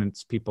especially when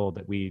it's people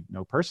that we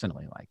know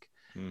personally. Like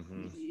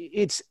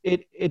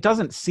it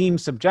doesn't seem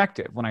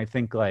subjective when I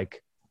think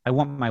like, I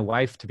want my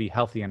wife to be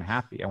healthy and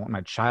happy. I want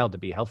my child to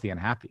be healthy and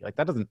happy. Like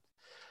that doesn't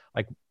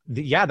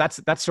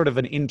that's sort of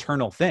an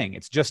internal thing.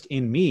 It's just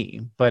in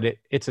me, but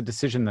it's a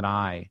decision that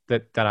I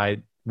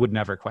would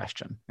never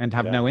question and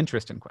have no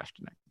interest in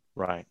questioning.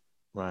 Right.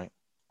 I'm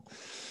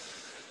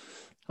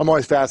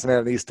always fascinated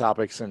in these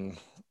topics and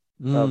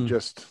of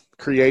just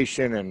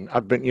creation. And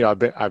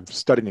I've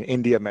studied in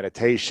India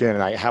meditation,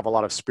 and I have a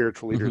lot of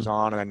spiritual leaders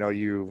on, and I know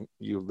you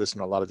listen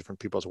to a lot of different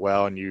people as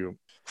well, and you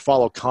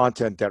follow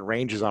content that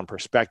ranges on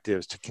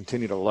perspectives to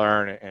continue to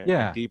learn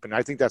and deepen.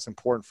 I think that's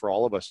important for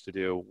all of us to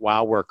do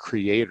while we're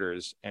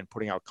creators and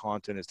putting out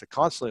content, is to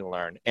constantly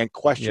learn and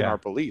question our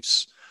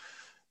beliefs.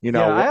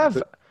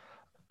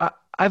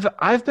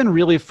 I've been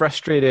really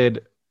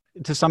frustrated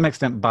to some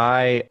extent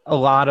by a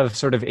lot of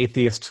sort of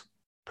atheist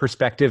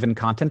perspective and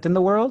content in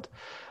the world,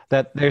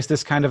 that there's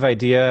this kind of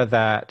idea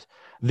that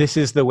this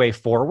is the way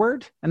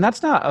forward. And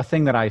that's not a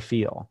thing that I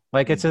feel.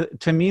 Like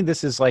to me,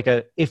 this is like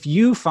if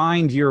you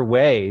find your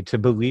way to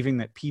believing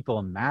that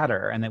people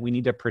matter and that we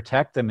need to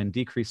protect them and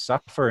decrease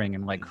suffering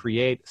and like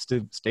create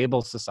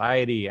stable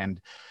society and,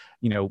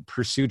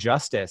 pursue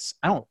justice,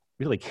 I don't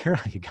really care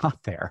how you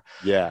got there.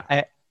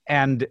 Yeah.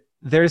 And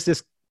there's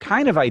this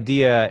kind of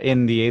idea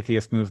in the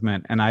atheist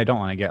movement, and I don't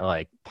want to get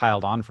like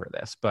piled on for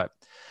this, but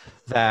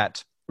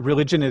that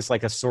religion is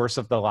like a source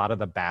of a lot of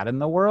the bad in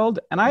the world.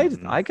 And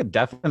I could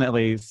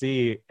definitely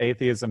see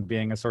atheism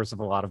being a source of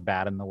a lot of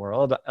bad in the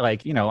world.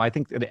 Like, you know, I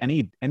think that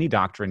any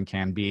doctrine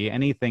can be,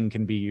 anything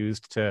can be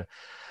used to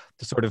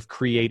sort of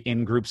create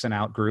in groups and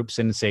out groups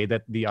and say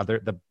that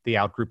the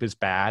out group is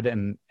bad,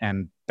 and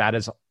that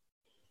is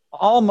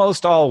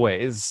almost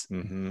always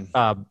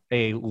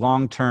a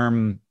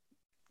long-term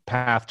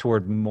path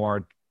toward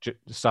more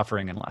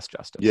suffering and less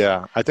justice.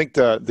 Yeah, I think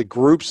the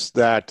groups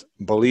that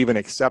believe in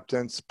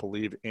acceptance,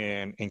 believe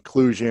in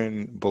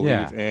inclusion,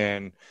 believe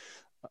in,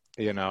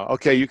 you know,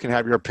 okay, you can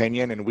have your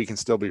opinion and we can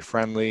still be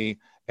friendly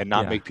and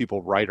not make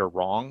people right or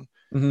wrong.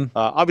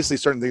 Obviously,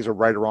 certain things are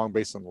right or wrong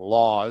based on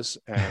laws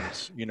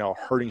and, you know,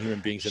 hurting human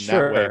beings in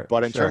that way.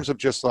 But in terms of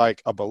just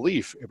like a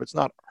belief, if it's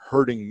not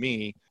hurting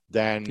me,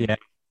 then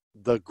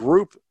the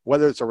group,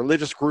 whether it's a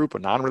religious group, a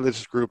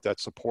non-religious group that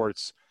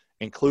supports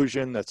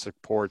inclusion, that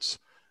supports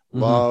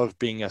love,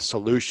 being a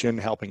solution,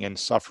 helping end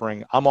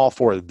suffering, I'm all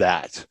for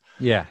that.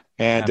 Yeah.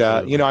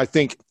 And, you know, I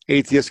think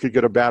atheists could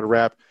get a bad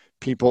rap.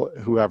 People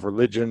who have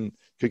religion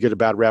could get a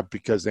bad rap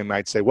because they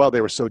might say, well,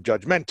 they were so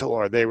judgmental,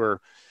 or they were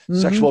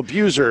sexual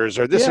abusers,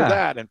 or this or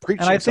that, and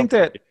preaching. And I think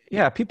that,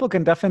 people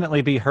can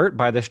definitely be hurt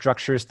by the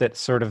structures that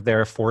sort of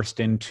they're forced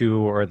into,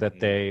 or that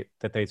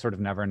they sort of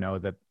never know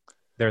that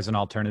there's an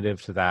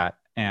alternative to that.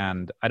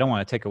 And I don't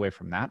want to take away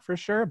from that for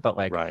sure, but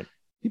like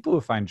people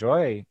who find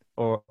joy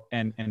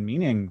and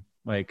meaning,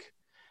 like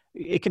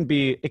it can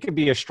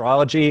be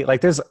astrology.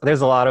 Like there's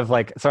a lot of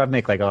like, so I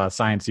make like a lot of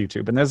science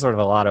YouTube, and there's sort of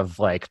a lot of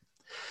like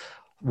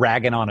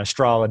ragging on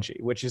astrology,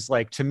 which is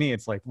like, to me,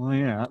 it's like, well,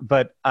 yeah,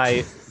 but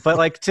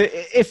like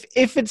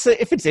if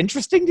it's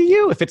interesting to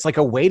you, if it's like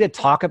a way to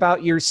talk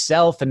about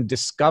yourself and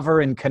discover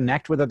and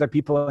connect with other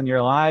people in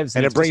your lives,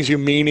 and it brings you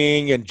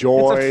meaning and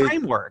joy, it's a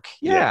framework.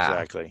 Yeah,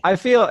 exactly. I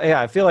feel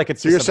like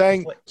it's. So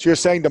you're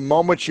saying the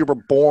moment you were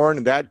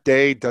born, that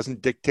day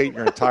doesn't dictate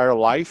your entire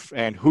life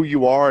and who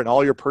you are and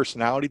all your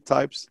personality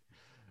types.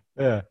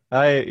 Yeah,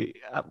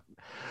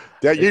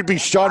 you'd be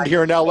shunned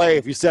here in LA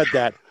if you said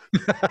that.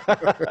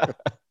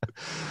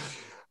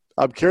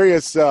 I'm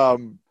curious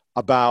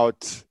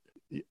about,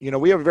 you know,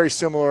 we have a very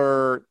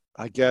similar,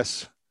 I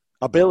guess,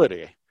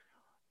 ability.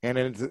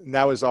 And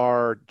that was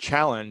our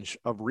challenge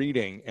of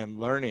reading and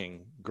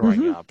learning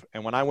growing up.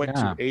 And when I went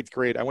to 8th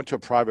grade, I went to a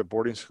private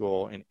boarding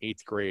school in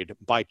 8th grade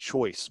by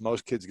choice.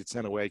 Most kids get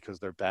sent away because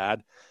they're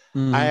bad.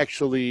 I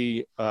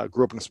actually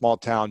grew up in a small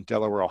town,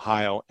 Delaware,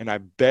 Ohio, and I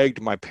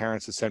begged my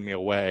parents to send me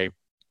away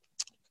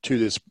to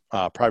this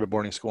private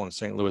boarding school in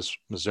St. Louis,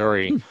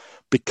 Missouri,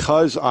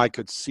 because I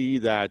could see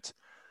that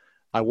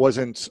I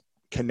wasn't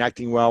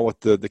connecting well with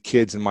the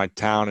kids in my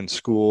town and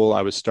school.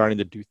 I was starting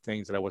to do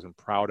things that I wasn't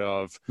proud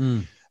of.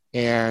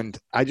 And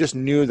I just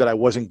knew that I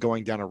wasn't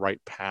going down a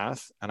right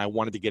path, and I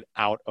wanted to get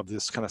out of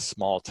this kind of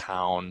small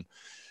town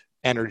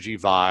energy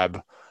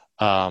vibe.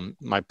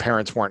 My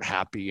parents weren't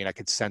happy, and I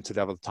could sense it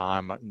at the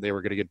time. They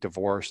were going to get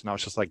divorced, and I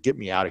was just like, get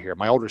me out of here.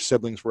 My older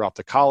siblings were off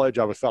to college.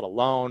 I felt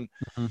alone.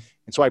 And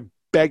so I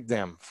begged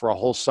them for a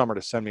whole summer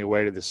to send me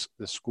away to this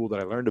school that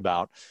I learned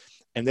about.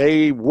 And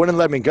they wouldn't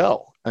let me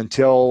go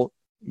until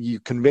you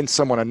convince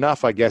someone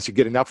enough, I guess. You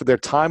get enough of their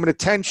time and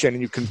attention,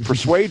 and you can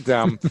persuade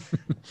them.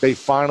 They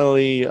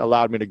finally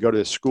allowed me to go to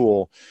this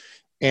school.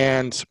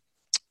 And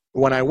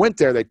when I went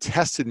there, they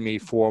tested me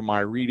for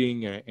my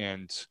reading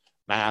and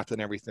math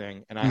and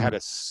everything. And I had a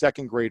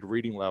 2nd grade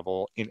reading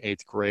level in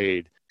 8th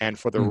grade. And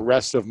for the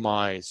rest of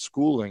my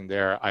schooling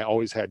there, I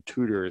always had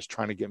tutors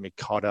trying to get me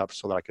caught up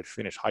so that I could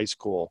finish high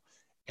school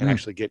and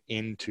actually get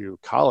into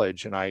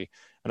college. And I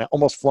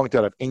almost flunked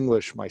out of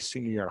English my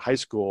senior year in high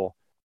school,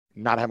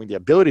 not having the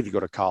ability to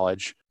go to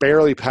college.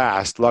 Barely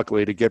passed,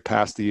 luckily, to get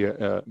past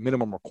the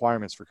minimum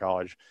requirements for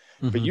college.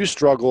 But you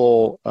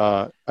struggle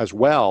as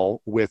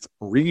well with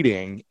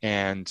reading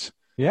and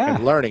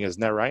learning,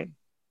 isn't that right?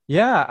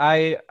 Yeah,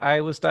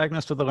 I was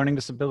diagnosed with a learning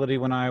disability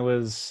when I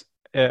was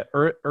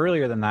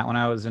earlier than that, when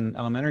I was in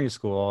elementary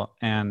school,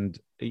 and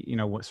you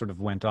know, sort of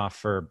went off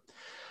for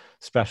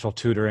special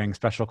tutoring,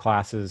 special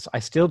classes. I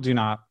still do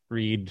not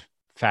read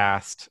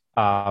fast.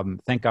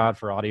 Thank God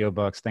for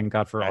audiobooks. Thank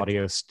God for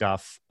audio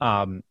stuff.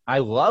 I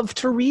love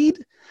to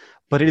read,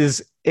 but it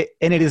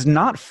is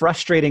not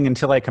frustrating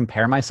until I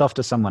compare myself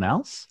to someone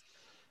else.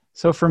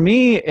 So for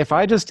me, if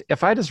I just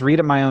read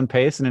at my own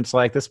pace, and it's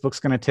like, this book's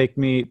going to take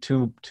me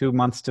two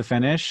months to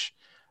finish,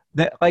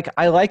 that, like,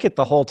 I like it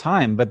the whole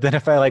time. But then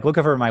if I like look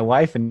over at my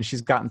wife and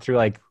she's gotten through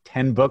like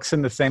 10 books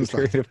in the same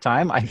period of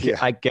time, I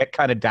get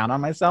kind of down on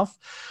myself.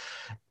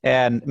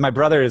 And my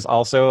brother is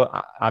also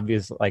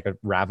obviously like a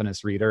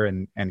ravenous reader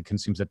and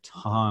consumes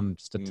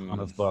just a ton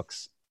of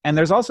books. And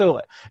there's also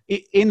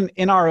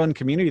in our own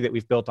community that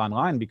we've built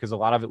online, because a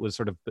lot of it was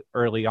sort of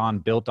early on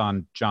built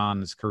on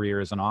John's career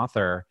as an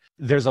author.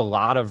 There's a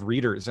lot of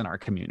readers in our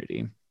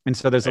community. And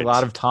so there's a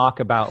lot of talk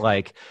about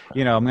like,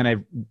 you know, I'm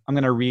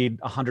going to read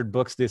 100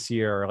 books this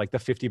year, or like the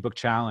 50 book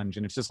challenge.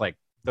 And it's just like,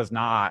 does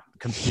not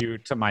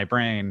compute to my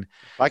brain.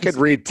 If I could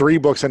read 3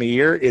 books in a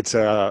year, it's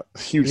a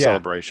huge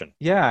celebration.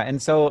 Yeah.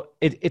 And so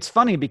it's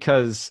funny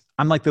because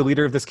I'm like the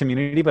leader of this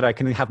community, but I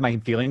can have my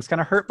feelings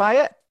kind of hurt by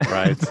it.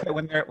 Right. So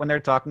when they're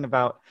talking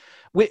about,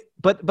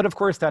 but of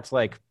course that's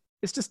like,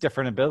 it's just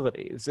different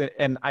abilities.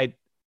 And I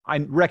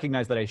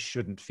recognize that I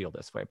shouldn't feel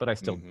this way, but I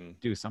still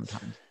do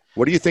sometimes.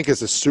 What do you think is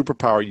the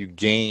superpower you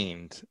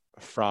gained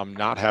from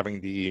not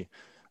having the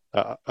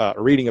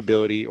reading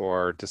ability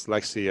or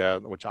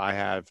dyslexia, which I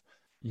have?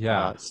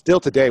 Yeah. Still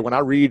today, when I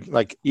read,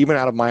 like even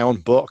out of my own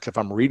book, if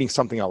I'm reading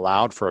something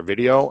aloud for a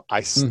video,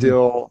 I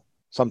still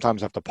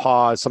sometimes have to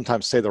pause,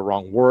 sometimes say the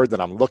wrong word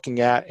that I'm looking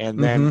at,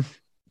 and then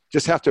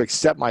just have to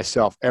accept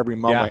myself every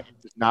moment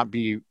and not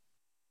be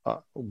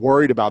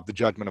worried about the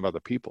judgment of other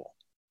people.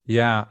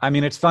 Yeah. I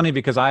mean, it's funny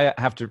because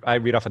I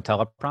read off a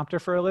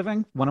teleprompter for a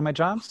living, one of my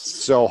jobs.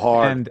 So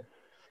hard. And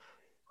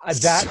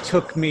that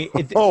took me,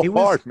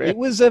 hard, man.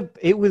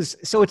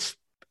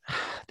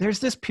 There's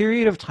this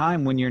period of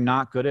time when you're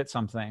not good at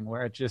something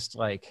where it just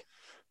like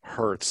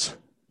hurts.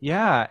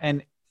 Yeah.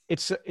 And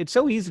it's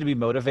so easy to be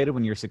motivated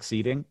when you're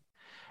succeeding.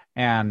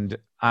 And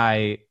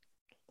I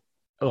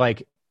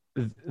like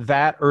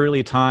that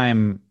early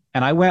time,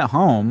 and I went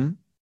home.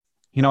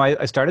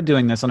 I started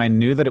doing this and I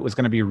knew that it was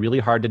going to be really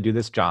hard to do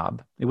this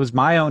job. It was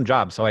my own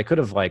job, so I could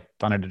have like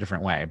done it a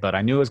different way, but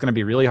I knew it was going to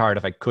be really hard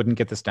if I couldn't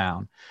get this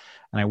down.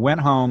 And I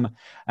went home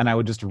and I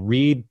would just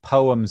read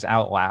poems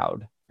out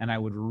loud, and I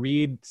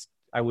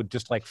would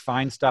just like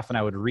find stuff and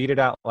I would read it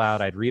out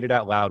loud. I'd read it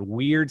out loud,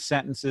 weird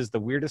sentences, the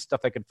weirdest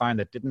stuff I could find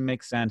that didn't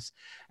make sense.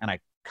 And I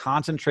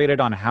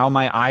concentrated on how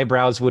my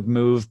eyebrows would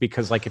move,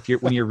 because like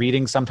when you're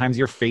reading, sometimes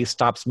your face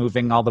stops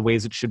moving all the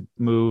ways it should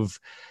move.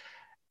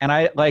 And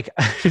I I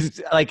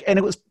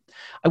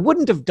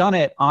wouldn't have done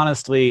it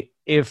honestly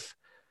if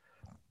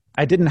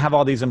I didn't have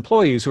all these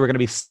employees who were going to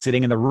be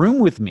sitting in the room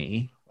with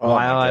me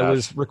while I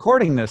was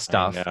recording this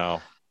stuff. I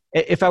know.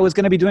 If I was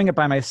going to be doing it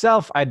by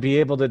myself, I'd be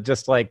able to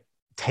just like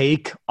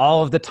take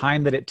all of the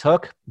time that it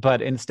took.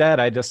 But instead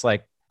I just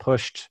like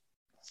pushed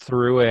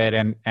through it.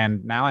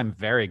 And now I'm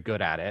very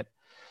good at it.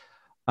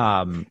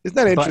 Isn't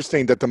that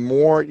interesting that the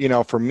more,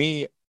 for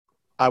me,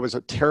 I was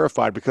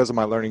terrified because of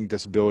my learning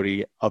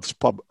disability of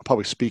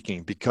public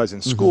speaking, because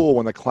in school,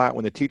 when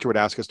the teacher would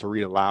ask us to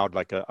read aloud,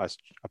 like a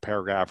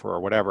paragraph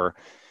or whatever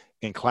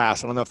in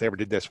class, I don't know if they ever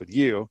did this with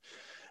you,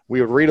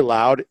 we would read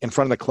aloud in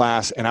front of the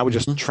class and I would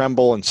just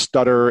tremble and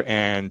stutter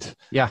and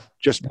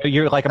just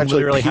you're like, I'm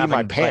literally having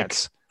my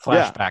pants.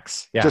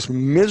 Flashbacks. Yeah. Just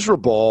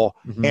miserable,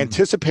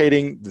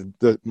 anticipating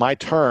my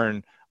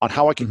turn on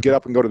how I could get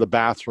up and go to the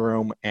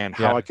bathroom and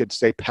how I could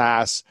say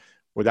pass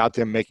without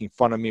them making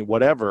fun of me,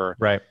 whatever.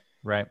 Right.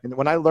 Right. And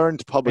when I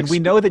learned and we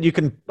know that you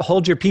can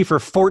hold your pee for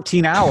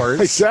 14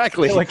 hours.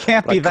 Exactly. So it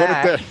can't be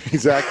that.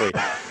 Exactly.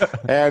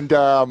 And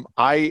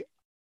I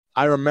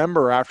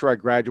remember after I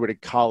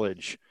graduated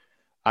college,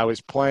 I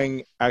was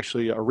playing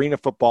actually arena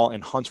football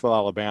in Huntsville,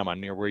 Alabama,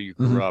 near where you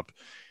grew up.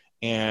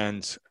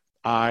 And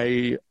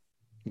I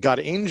got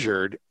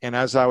injured. And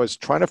as I was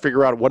trying to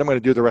figure out what I'm going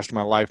to do the rest of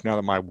my life now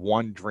that my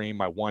one dream,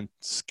 my one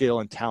skill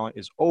and talent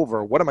is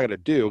over, what am I going to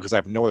do? Because I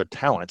have no other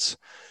talents.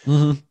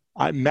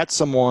 I met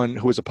someone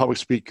who was a public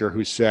speaker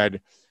who said,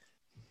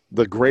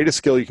 the greatest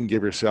skill you can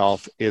give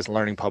yourself is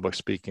learning public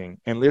speaking.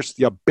 And there's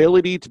the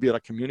ability to be able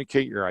to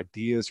communicate your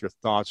ideas, your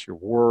thoughts, your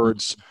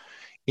words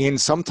in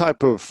some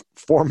type of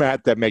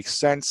format that makes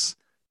sense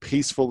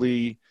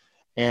peacefully.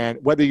 And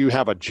whether you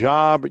have a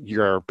job,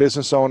 you're a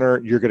business owner,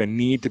 you're going to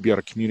need to be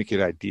able to communicate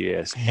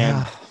ideas.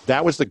 And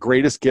that was the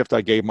greatest gift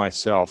I gave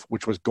myself,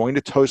 which was going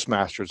to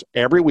Toastmasters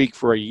every week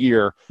for a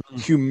year,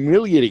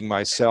 humiliating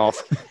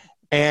myself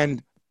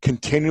and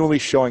continually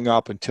showing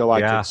up until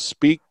I could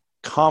speak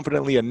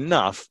confidently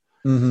enough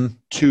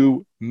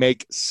to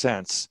make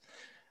sense.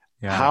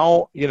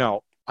 How,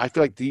 I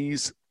feel like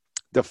the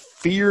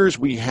fears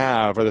we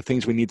have are the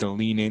things we need to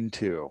lean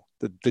into.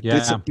 The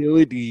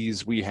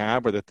disabilities we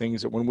have are the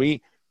things that when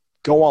we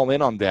go all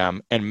in on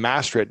them and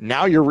master it,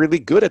 now you're really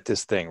good at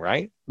this thing,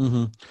 right?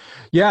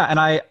 Yeah. And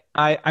I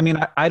mean,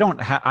 I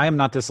am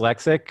not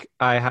dyslexic.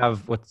 I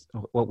have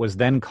what was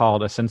then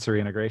called a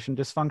sensory integration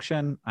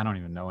dysfunction. I don't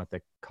even know what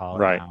they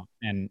call it now.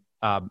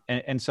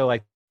 And so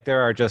like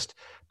there are just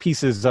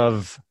pieces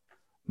of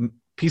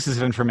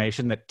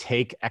information that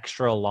take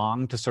extra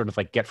long to sort of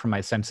like get from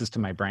my senses to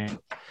my brain.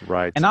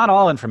 Right. And not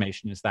all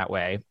information is that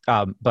way.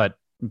 But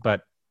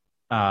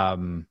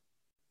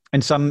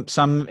and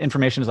some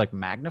information is like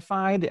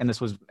magnified. And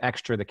this was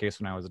extra the case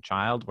when I was a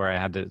child, where I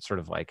had to sort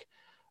of like,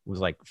 was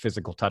like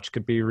physical touch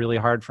could be really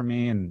hard for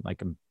me. And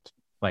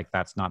like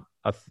that's not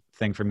a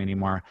thing for me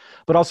anymore,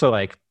 but also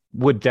like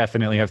would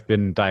definitely have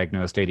been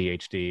diagnosed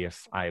ADHD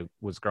if I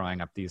was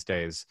growing up these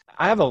days.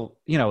 I have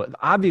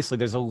obviously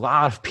there's a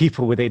lot of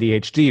people with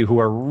ADHD who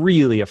are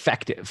really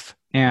effective.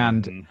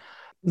 And,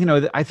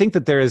 I think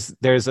that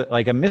there's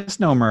a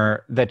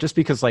misnomer that just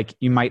because like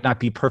you might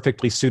not be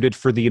perfectly suited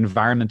for the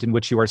environment in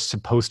which you are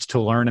supposed to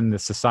learn in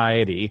this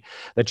society,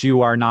 that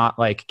you are not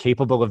like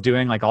capable of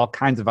doing like all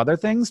kinds of other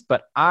things.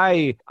 But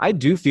I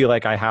do feel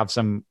like I have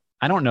some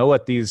I don't know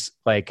what these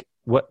like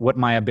what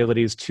my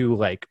abilities to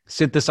like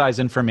synthesize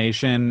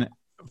information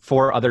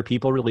for other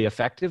people really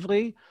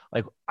effectively.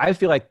 Like I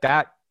feel like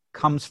that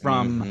comes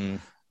from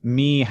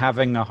me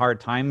having a hard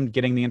time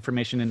getting the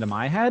information into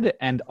my head,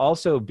 and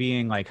also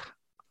being like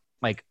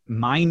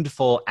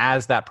mindful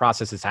as that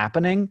process is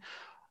happening,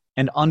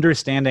 and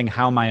understanding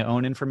how my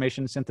own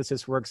information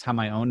synthesis works, how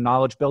my own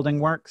knowledge building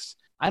works.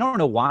 I don't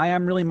know why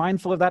I'm really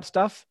mindful of that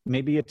stuff.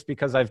 Maybe it's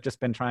because I've just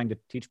been trying to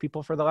teach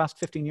people for the last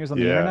 15 years on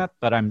the internet,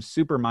 but I'm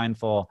super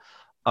mindful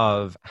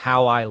of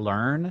how I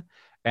learn.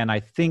 And I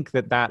think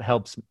that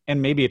helps.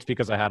 And maybe it's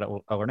because I had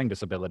a learning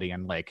disability,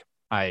 and like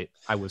I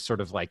was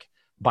sort of like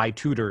by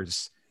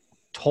tutors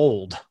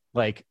told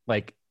like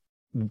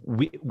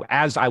we,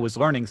 as I was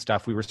learning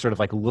stuff, we were sort of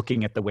like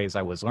looking at the ways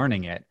I was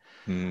learning it.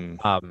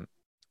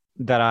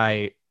 That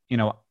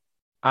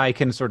I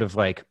can sort of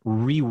like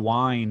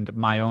rewind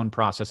my own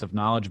process of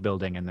knowledge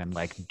building and then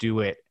like do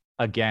it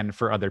again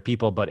for other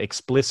people, but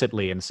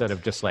explicitly, instead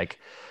of just like,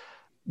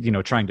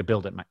 trying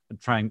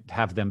to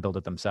have them build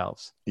it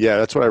themselves. Yeah,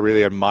 that's what I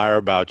really admire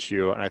about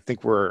you. And I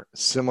think we're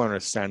similar in a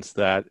sense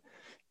that,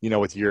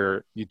 with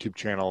your YouTube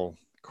channel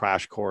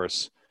Crash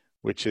Course,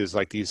 which is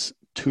like these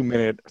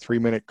 2-minute,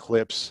 3-minute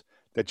clips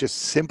that just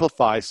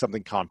simplifies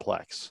something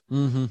complex.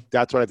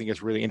 That's what I think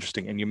is really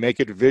interesting. And you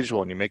make it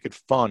visual and you make it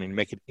fun and you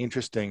make it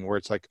interesting, where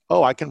it's like,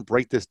 oh, I can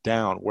break this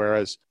down.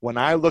 Whereas when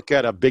I look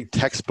at a big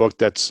textbook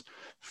that's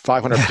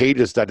 500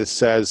 pages that it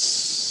says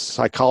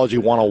Psychology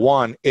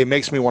 101, it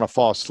makes me want to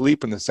fall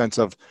asleep, in the sense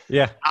of,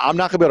 I'm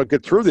not going to be able to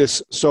get through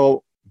this.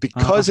 So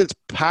because it's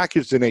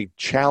packaged in a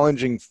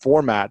challenging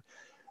format,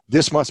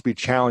 this must be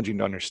challenging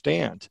to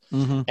understand.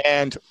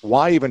 And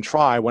why even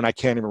try when I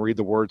can't even read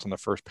the words on the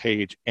first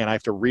page, and I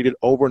have to read it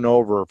over and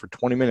over for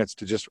 20 minutes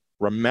to just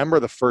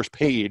remember the first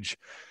page?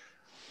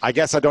 I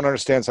guess I don't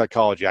understand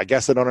psychology. I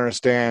guess I don't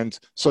understand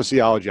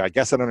sociology. I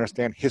guess I don't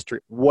understand history,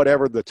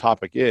 whatever the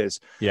topic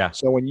is.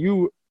 So when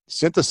you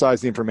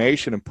synthesize the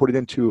information and put it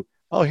into,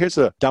 oh, here's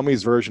a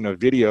dummy's version of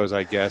videos,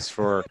 I guess,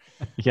 for,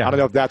 I don't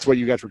know if that's what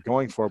you guys were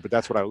going for, but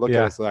that's what I look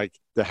at. It's like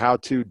the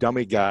how-to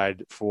dummy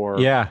guide for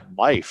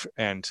life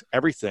and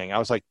everything. I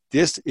was like,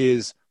 this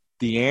is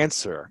the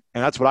answer.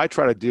 And that's what I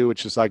try to do,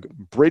 which is like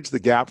bridge the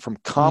gap from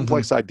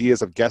complex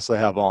ideas of guests I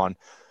have on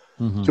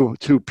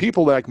to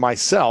people like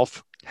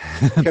myself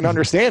can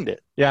understand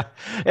it.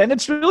 And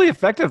it's really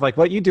effective. Like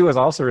what you do is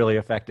also really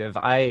effective.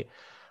 I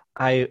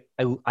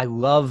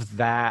love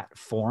that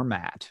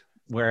format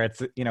where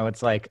it's,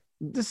 it's like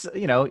this,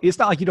 it's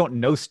not like you don't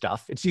know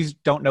stuff. It's you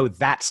just don't know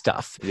that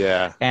stuff.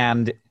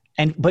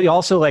 But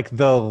also like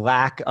the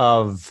lack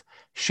of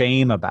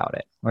shame about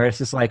it, where it's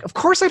just like, of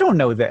course I don't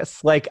know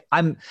this. Like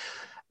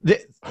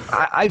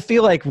I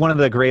feel like one of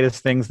the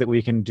greatest things that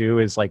we can do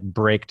is like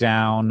break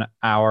down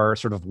our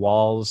sort of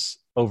walls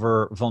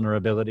over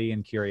vulnerability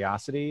and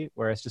curiosity,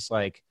 where it's just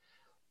like,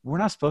 we're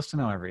not supposed to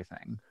know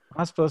everything.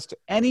 We're not supposed to.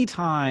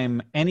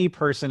 Anytime any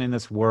person in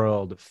this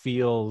world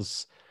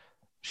feels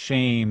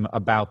shame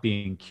about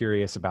being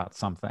curious about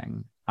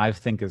something, I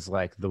think is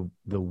like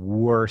the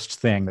worst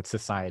thing that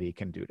society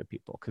can do to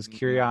people, because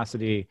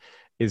curiosity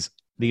is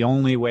the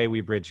only way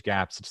we bridge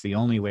gaps. It's the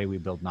only way we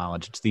build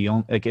knowledge. It's the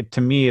only,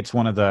 to me, it's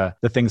one of the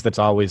things that's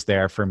always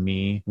there for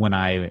me when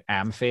I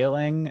am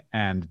failing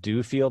and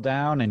do feel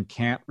down and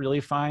can't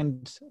really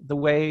find the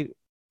way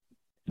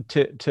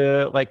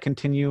to like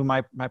continue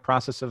my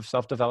process of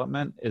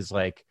self-development, is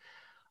like,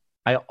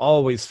 I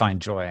always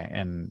find joy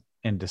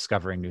in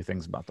discovering new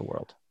things about the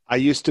world. I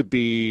used to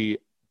be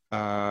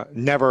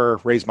never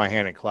raise my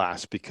hand in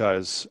class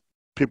because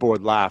people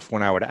would laugh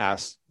when I would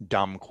ask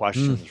dumb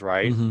questions,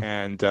 right?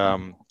 And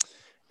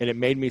it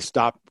made me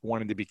stop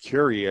wanting to be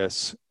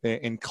curious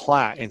in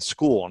class, in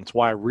school. And it's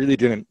why I really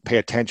didn't pay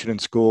attention in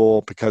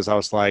school, because I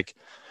was like,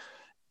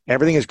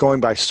 everything is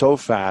going by so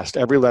fast.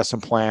 Every lesson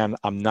plan,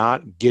 I'm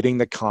not getting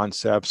the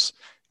concepts.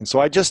 And so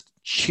I just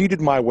cheated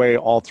my way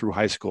all through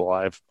high school.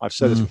 I've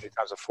said this many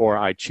times before.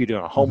 I cheated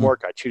on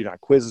homework. I cheated on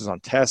quizzes,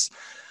 on tests.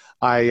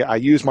 I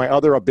used my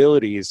other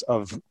abilities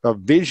of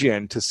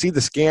vision to see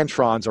the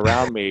scantrons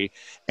around me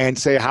and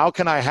say, how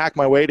can I hack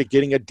my way to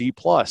getting a D+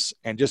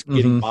 and just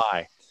getting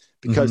by?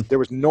 Because there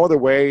was no other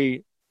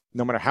way,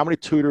 no matter how many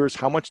tutors,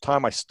 how much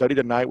time I studied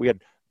a night. We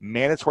had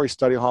mandatory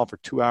study hall for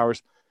 2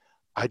 hours.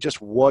 I just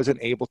wasn't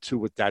able to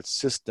with that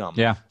system.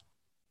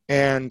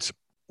 And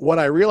what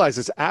I realized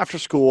is after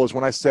school is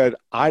when I said,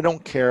 I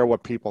don't care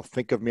what people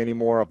think of me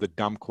anymore, of the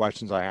dumb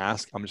questions I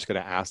ask. I'm just going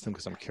to ask them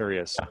because I'm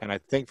curious. And I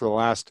think for the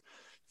last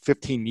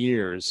 15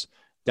 years,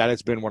 that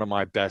has been one of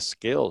my best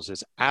skills,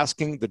 is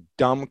asking the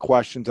dumb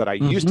questions that I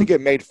used to get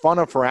made fun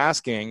of for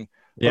asking,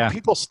 but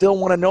people still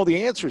want to know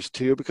the answers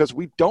to, because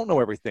we don't know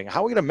everything.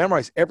 How are we going to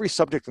memorize every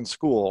subject in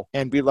school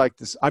and be like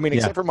this? I mean,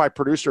 except for my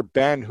producer,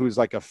 Ben, who's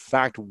like a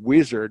fact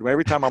wizard.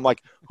 Every time I'm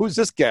like, who's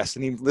this guest?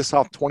 And he lists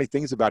off 20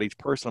 things about each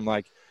person. I'm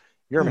like,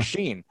 you're a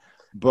machine.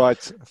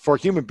 But for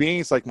human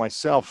beings like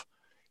myself,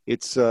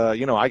 it's, I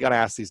got to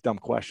ask these dumb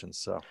questions.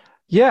 So.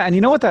 Yeah. And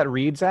you know what that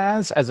reads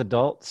as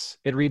adults?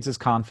 It reads as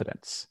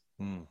confidence,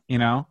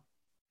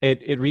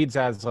 It reads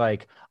as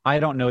like, I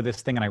don't know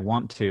this thing and I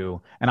want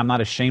to, and I'm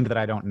not ashamed that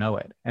I don't know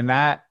it. And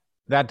that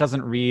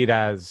doesn't read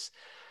as,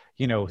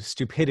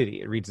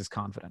 stupidity. It reads as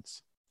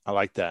confidence. I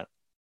like that.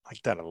 I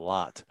like that a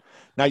lot.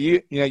 Now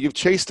you've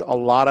chased a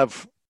lot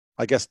of,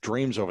 I guess,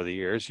 dreams over the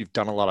years. You've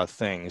done a lot of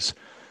things.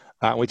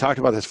 We talked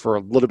about this for a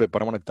little bit,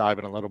 but I want to dive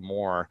in a little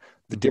more.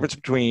 The difference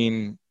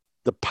between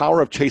the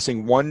power of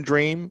chasing one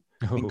dream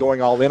and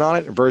going all in on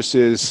it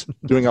versus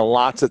doing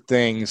lots of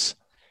things,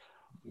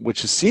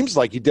 which it seems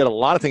like you did a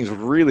lot of things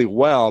really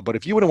well. But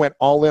if you would have went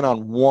all in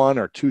on one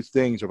or two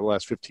things over the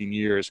last 15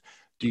 years,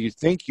 do you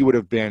think you would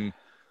have been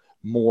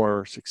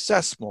more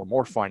successful,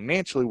 more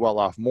financially well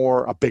off,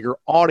 a bigger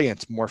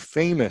audience, more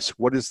famous?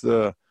 What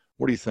do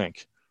you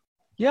think?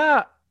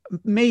 Yeah,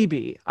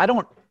 maybe. I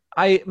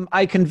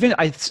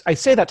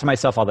say that to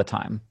myself all the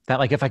time, that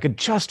like, if I could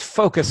just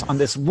focus on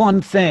this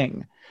one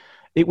thing,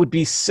 it would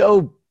be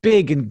so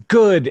big and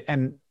good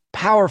and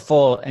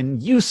powerful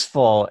and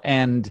useful.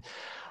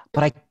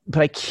 But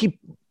I keep,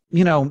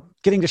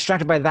 getting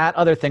distracted by that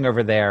other thing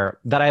over there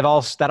that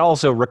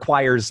also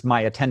requires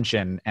my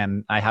attention,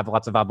 and I have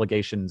lots of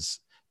obligations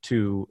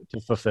to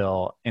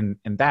fulfill in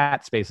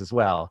that space as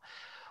well.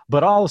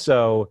 But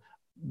also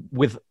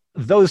with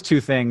those two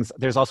things,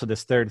 there's also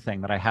this third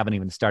thing that I haven't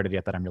even started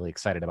yet that I'm really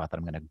excited about, that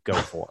I'm going to go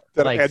for.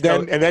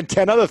 And then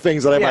 10 other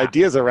things that I have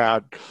ideas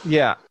around.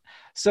 Yeah.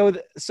 So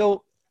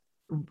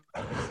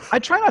I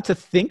try not to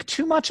think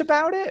too much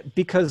about it,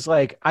 because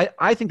like,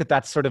 I think that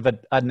that's sort of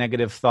a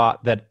negative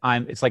thought that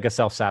it's like a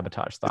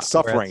self-sabotage thought. It's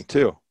suffering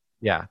too.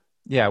 Yeah.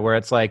 Yeah. Where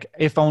it's like,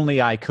 if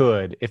only I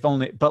could,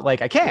 but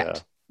like I can't.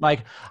 Yeah.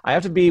 Like I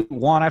have to be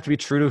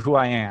true to who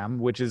I am,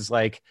 which is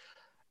like,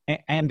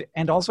 and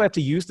also I have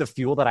to use the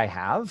fuel that I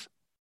have.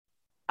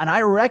 And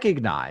I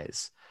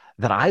recognize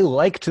that I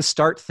like to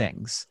start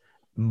things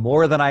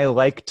more than I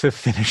like to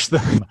finish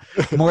them,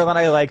 more than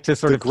I like to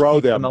sort of grow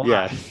them.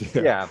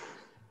 Yeah.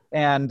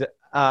 And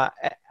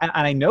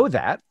I know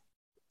that,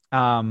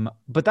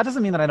 but that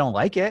doesn't mean that I don't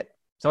like it.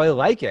 So I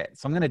like it.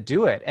 So I'm going to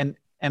do it.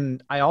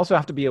 And I also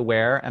have to be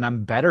aware, and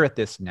I'm better at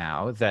this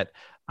now, that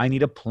I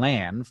need a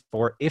plan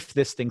for, if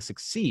this thing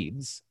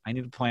succeeds, I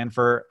need a plan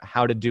for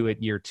how to do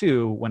it year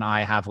 2 when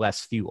I have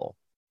less fuel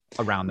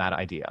around that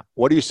idea.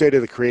 What do you say to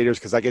the creators?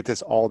 Because I get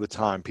this all the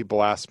time.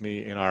 People ask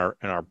me in our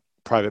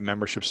private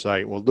membership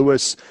site, well,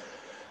 Louis,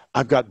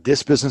 I've got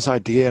this business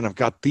idea and I've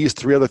got these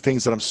 3 other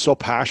things that I'm so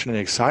passionate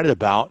and excited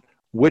about.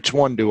 Which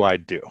one do I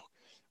do?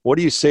 What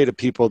do you say to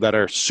people that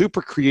are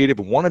super creative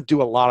and want to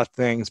do a lot of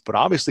things, but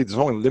obviously there's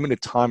only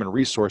limited time and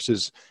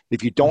resources?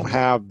 If you don't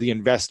have the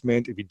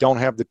investment, if you don't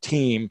have the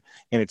team,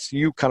 and it's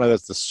you kind of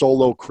as the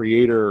solo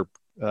creator,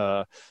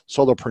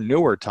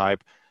 solopreneur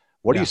type,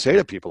 what do you say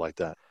to people like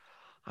that?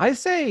 I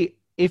say,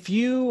 if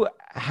you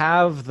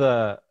have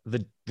the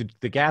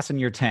gas in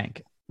your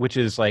tank, which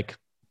is like,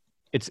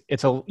 it's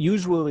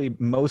usually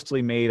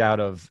mostly made out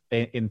of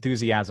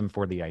enthusiasm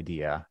for the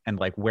idea, and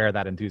like where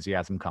that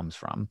enthusiasm comes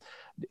from,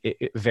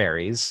 it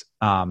varies.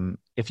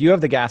 If you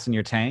have the gas in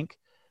your tank,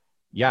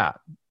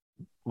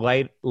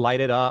 light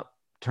it up,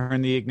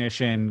 turn the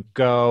ignition,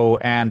 go,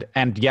 and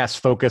yes,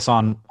 focus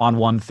on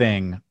one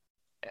thing,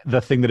 the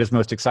thing that is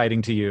most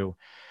exciting to you.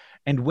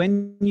 And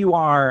when you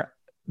are,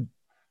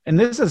 and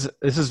this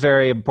is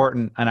very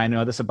important, and I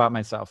know this about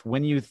myself,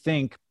 when you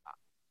think,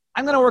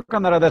 I'm going to work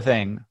on that other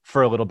thing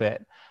for a little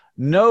bit,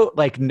 know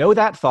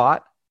that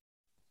thought,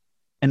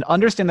 and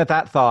understand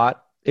that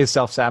thought is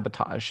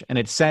self-sabotage. And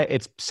it's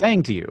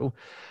saying to you,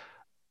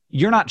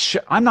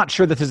 I'm not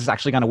sure that this is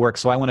actually going to work.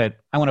 So I want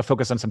to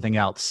focus on something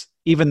else,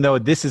 even though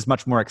this is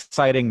much more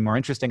exciting, more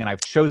interesting, and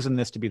I've chosen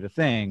this to be the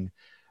thing.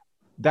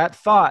 That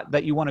thought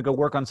that you want to go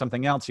work on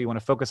something else, or you want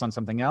to focus on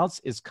something else,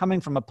 is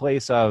coming from a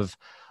place of,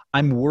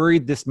 I'm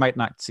worried this might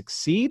not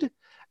succeed.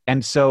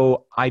 And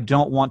so I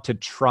don't want to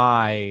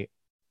try,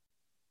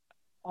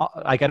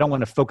 like, I don't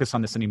want to focus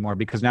on this anymore,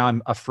 because now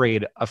I'm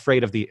afraid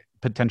of the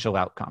potential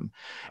outcome.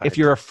 Right. If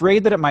you're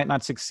afraid that it might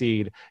not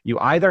succeed, you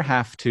either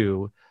have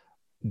to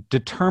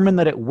determine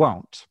that it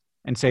won't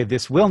and say,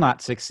 this will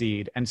not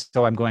succeed, and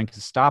so I'm going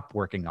to stop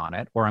working on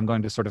it, or I'm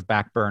going to sort of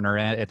back burner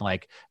it and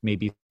like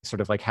maybe sort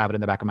of like have it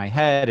in the back of my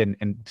head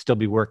and still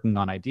be working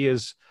on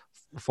ideas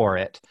for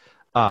it.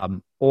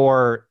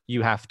 Or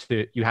you have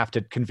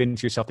to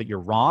convince yourself that you're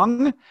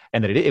wrong,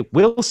 and that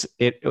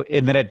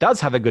and that it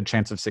does have a good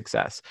chance of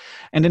success.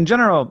 And in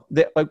general,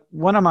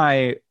 one of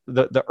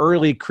the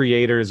early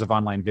creators of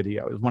online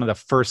video is one of the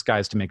first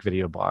guys to make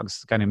video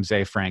blogs, a guy named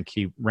Zay Frank.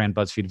 He ran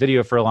BuzzFeed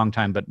Video for a long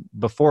time, but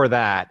before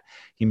that,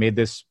 he made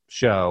this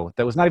show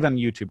that was not even on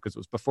YouTube, because it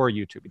was before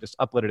YouTube. He just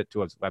uploaded it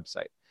to his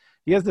website.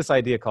 He has this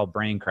idea called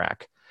brain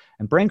crack.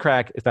 And brain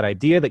crack is that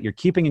idea that you're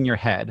keeping in your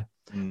head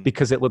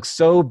because it looks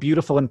so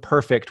beautiful and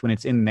perfect when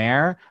it's in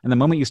there. And the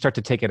moment you start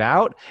to take it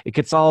out, it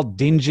gets all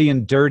dingy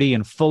and dirty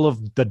and full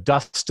of the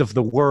dust of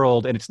the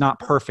world, and it's not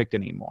perfect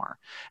anymore.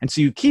 And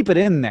so you keep it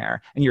in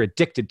there and you're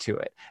addicted to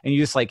it. And you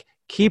just like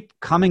keep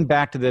coming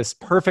back to this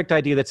perfect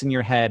idea that's in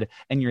your head,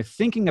 and you're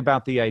thinking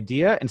about the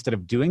idea instead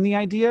of doing the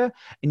idea.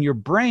 And your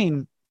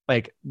brain,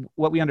 like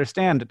what we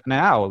understand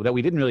now that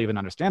we didn't really even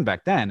understand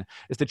back then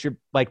is that you're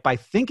like, by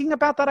thinking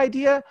about that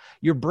idea,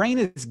 your brain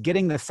is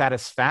getting the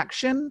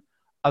satisfaction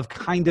of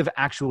kind of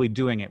actually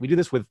doing it. We do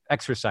this with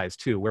exercise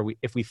too, where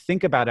if we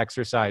think about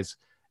exercise,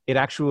 it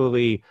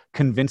actually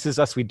convinces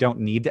us we don't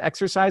need to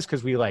exercise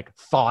because we like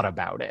thought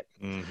about it.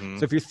 Mm-hmm.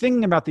 So if you're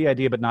thinking about the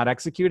idea but not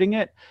executing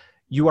it,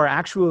 you are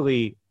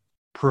actually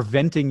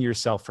preventing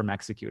yourself from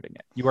executing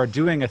it. You are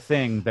doing a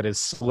thing that is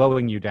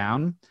slowing you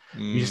down.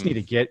 You just need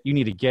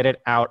to get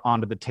it out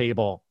onto the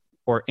table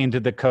or into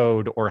the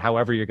code or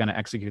however you're going to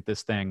execute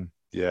this thing.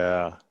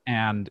 Yeah.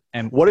 And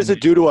what does it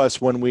do to us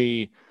when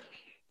we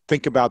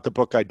think about the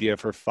book idea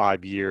for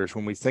 5 years,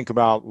 when we think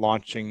about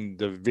launching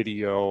the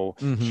video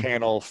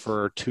channel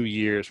for 2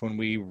 years, when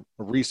we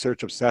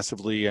research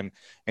obsessively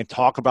and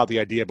talk about the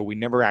idea, but we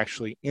never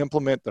actually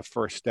implement the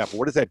first step?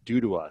 What does that do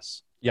to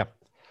us? Yep.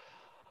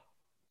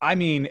 I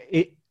mean,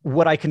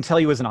 what I can tell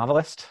you as a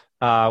novelist,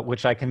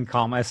 which I can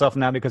call myself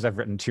now because I've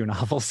written 2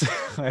 novels.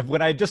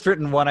 When I just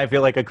written one, I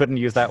feel like I couldn't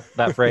use that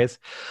phrase,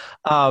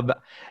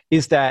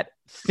 is that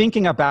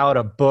thinking about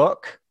a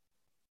book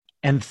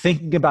and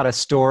thinking about a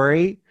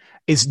story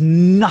is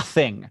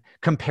nothing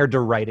compared to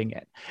writing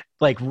it.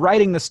 Like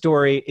writing the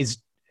story is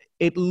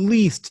at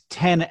least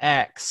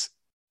 10x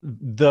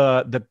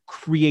the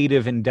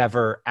creative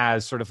endeavor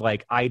as sort of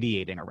like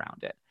ideating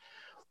around it.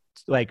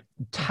 Like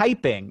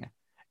typing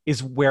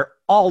is where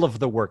all of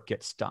the work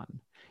gets done.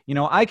 You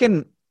know, I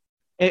can,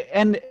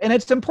 and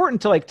it's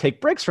important to like take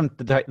breaks from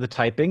the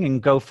typing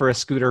and go for a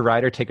scooter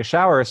ride or take a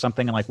shower or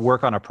something and like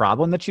work on a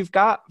problem that you've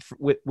got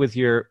with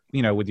your,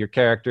 you know, with your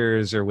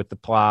characters or with the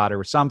plot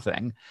or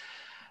something,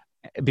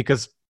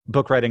 because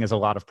book writing is a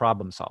lot of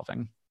problem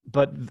solving.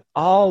 But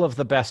all of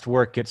the best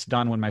work gets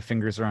done when my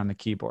fingers are on the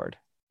keyboard.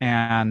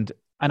 And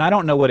I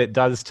don't know what it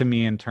does to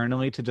me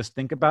internally to just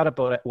think about it,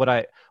 but what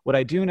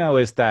I do know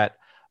is that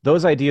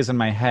those ideas in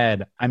my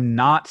head, I'm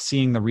not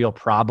seeing the real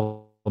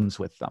problems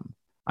with them.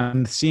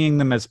 I'm seeing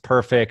them as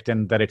perfect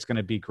and that it's going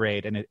to be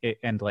great.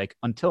 And like,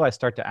 until I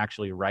start to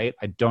actually write,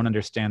 I don't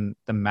understand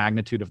the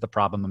magnitude of the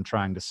problem I'm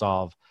trying to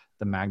solve,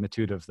 the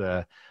magnitude of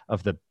the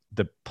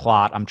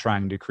plot I'm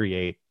trying to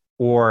create,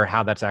 or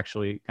how that's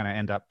actually going to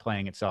end up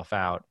playing itself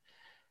out.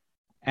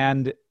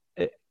 And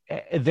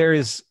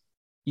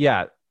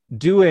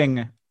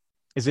doing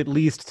is at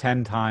least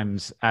 10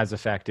 times as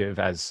effective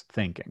as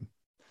thinking.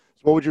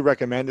 What would you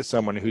recommend to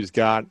someone who's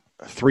got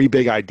 3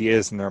 big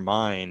ideas in their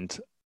mind?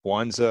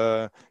 One's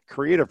a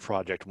creative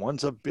project,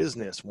 one's a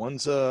business,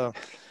 one's a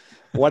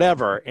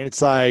whatever. And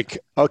it's like,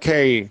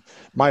 okay,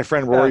 my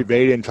friend Rory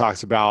Vaden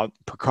talks about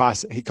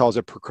he calls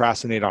it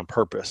procrastinate on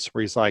purpose,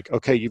 where he's like,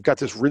 okay, you've got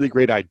this really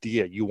great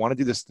idea. You want to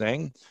do this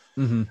thing.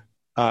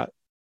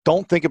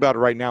 Don't think about it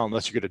right now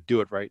unless you're going to do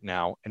it right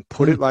now, and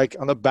put it like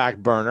on the back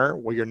burner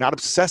where you're not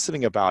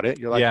obsessing about it.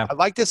 You're like, I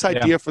like this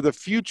idea for the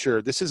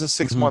future. This is a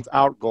 6-month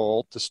out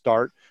goal to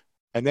start.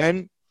 And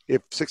then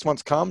if 6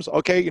 months comes,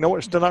 okay, you know what?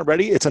 We're still not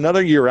ready. It's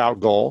another year out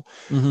goal.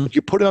 But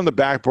you put it on the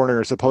back burner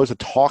as opposed to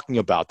talking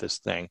about this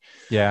thing.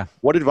 Yeah.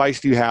 What advice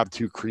do you have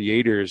to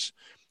creators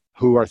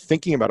who are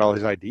thinking about all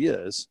these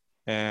ideas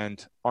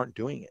and aren't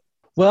doing it?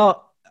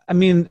 Well, I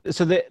mean,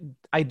 so the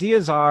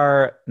ideas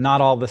are not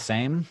all the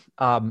same,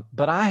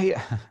 but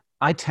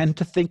I tend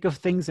to think of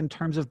things in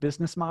terms of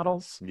business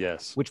models.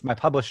 Yes. Which my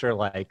publisher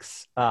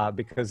likes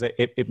because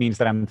it means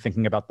that I'm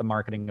thinking about the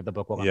marketing of the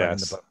book while I'm writing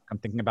the book. I'm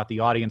thinking about the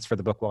audience for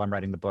the book while I'm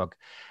writing the book.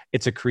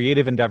 It's a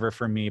creative endeavor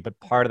for me, but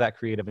part of that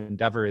creative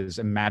endeavor is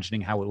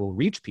imagining how it will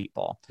reach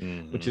people,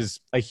 which is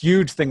a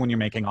huge thing when you're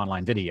making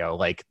online video.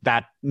 Like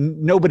that,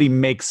 nobody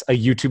makes a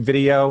YouTube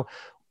video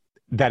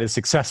that is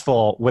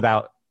successful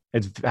without,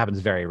 it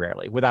happens very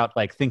rarely, without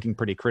like thinking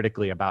pretty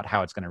critically about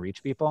how it's going to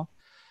reach people.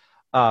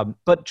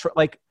 But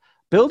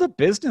build a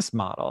business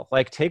model.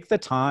 Like take the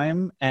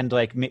time and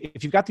like,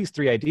 if you've got these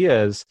 3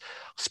 ideas,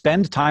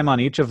 spend time on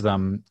each of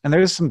them. And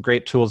there's some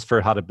great tools for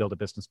how to build a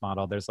business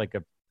model. There's like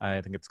I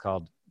think it's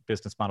called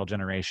Business Model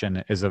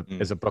Generation is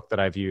a book that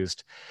I've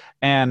used.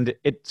 And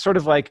it sort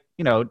of like,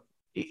 you know,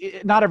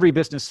 not every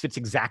business fits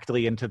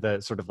exactly into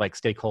the sort of like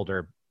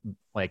stakeholder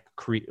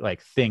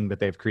like thing that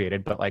they've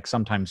created, but like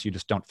sometimes you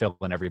just don't fill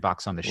in every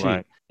box on the sheet.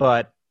 Right.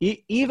 But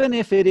even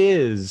if it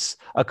is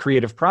a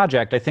creative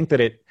project, I think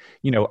that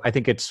I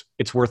think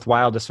it's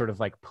worthwhile to sort of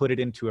like put it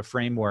into a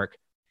framework,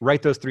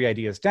 write those 3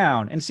 ideas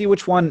down and see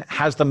which one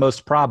has the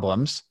most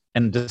problems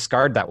and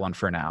discard that one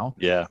for now.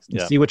 Yeah.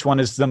 See which one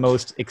is the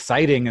most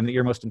exciting and that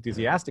you're most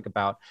enthusiastic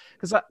about.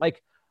 Because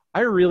I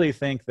really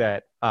think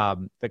that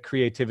that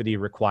creativity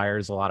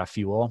requires a lot of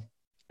fuel,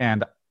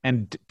 and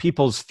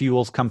people's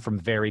fuels come from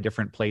very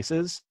different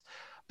places.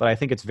 But I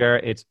think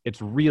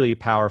it's really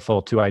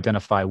powerful to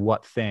identify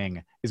what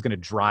thing is going to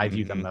drive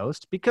you the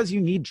most, because you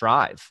need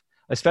drive,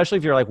 especially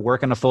if you're like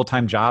working a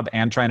full-time job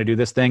and trying to do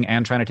this thing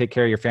and trying to take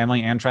care of your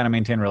family and trying to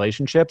maintain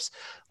relationships.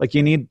 Like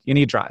you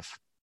need drive.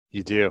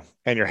 You do.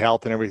 And your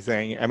health and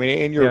everything. I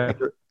mean,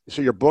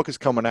 so your book is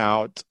coming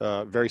out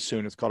very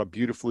soon. It's called A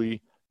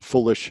Beautifully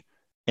Foolish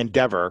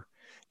Endeavor.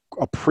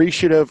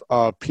 Appreciative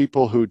of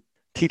people who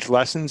teach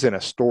lessons in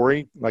a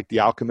story. Like The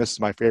Alchemist is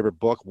my favorite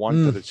book.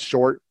 One, because it's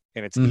short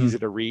and it's easy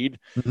to read,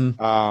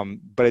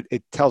 but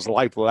it tells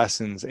life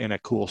lessons in a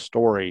cool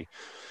story.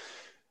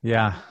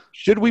 Yeah.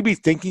 Should we be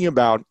thinking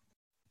about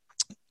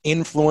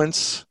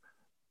influence?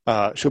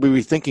 Should we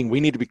be thinking we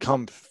need to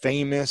become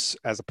famous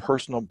as a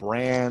personal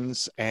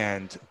brands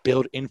and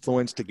build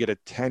influence to get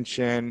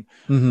attention,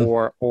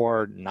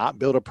 or not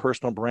build a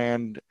personal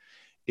brand?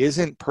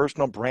 Isn't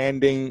personal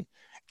branding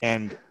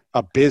and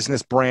a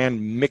business brand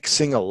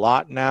mixing a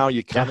lot now?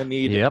 You kind of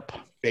need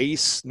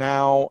face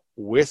now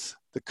with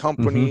the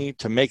company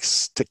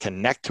to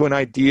connect to an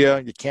idea.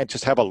 You can't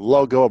just have a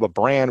logo of a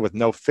brand with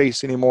no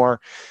face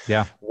anymore.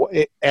 Yeah.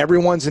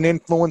 Everyone's an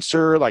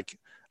influencer. Like,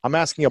 I'm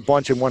asking a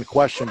bunch in one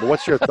question, but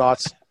what's your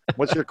thoughts?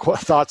 What's your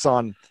thoughts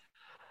on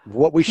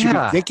what we should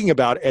be thinking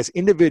about as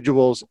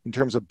individuals in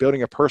terms of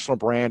building a personal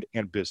brand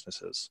and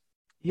businesses?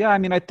 Yeah, I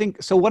mean, I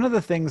think so. One of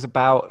the things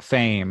about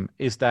fame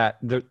is that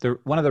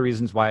one of the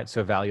reasons why it's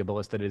so valuable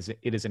is that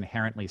it is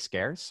inherently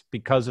scarce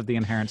because of the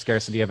inherent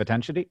scarcity of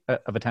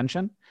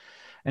attention.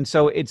 And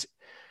so it's,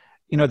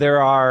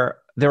 there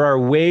are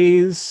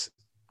ways,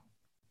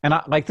 and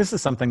this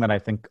is something that I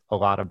think a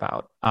lot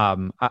about.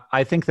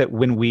 I think that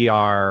when we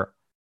are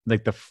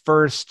like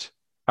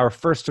our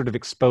first sort of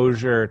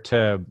exposure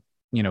to,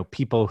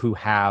 people who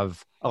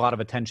have a lot of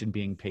attention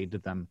being paid to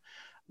them,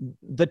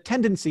 the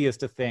tendency is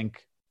to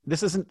think,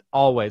 this isn't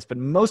always, but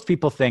most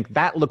people think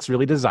that looks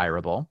really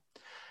desirable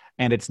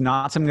and it's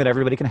not something that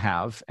everybody can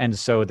have. And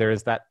so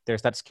there's that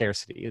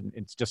scarcity.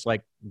 It's just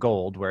like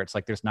gold, where it's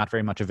like there's not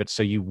very much of it,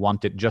 so you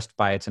want it just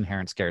by its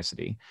inherent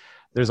scarcity.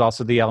 There's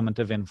also the element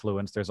of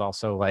influence. There's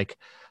also like,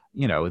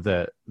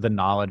 the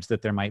knowledge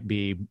that there might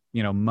be,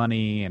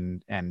 money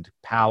and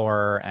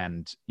power,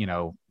 and,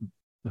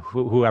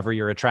 whoever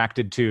you're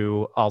attracted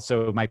to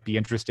also might be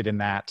interested in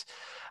that.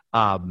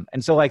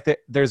 And so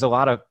there's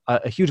a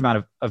huge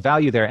amount of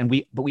value there.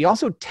 But we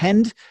also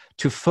tend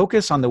to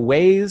focus on the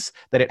ways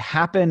that it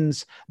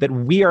happens that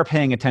we are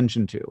paying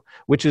attention to,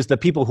 which is the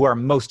people who are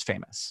most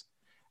famous.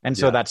 And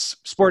so that's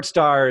sports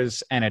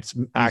stars, and it's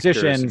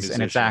musicians,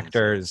 and it's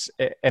actors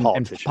and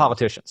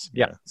politicians.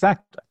 Yeah,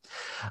 exactly.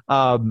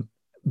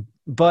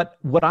 But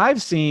what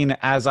I've seen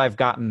as I've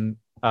gotten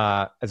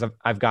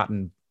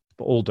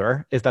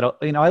older is that,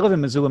 I live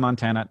in Missoula,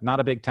 Montana, not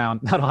a big town,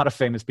 not a lot of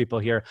famous people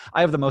here. I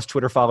have the most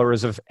Twitter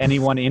followers of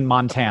anyone in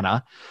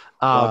Montana,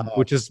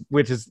 which is,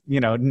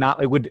 not,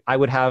 I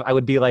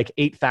would be like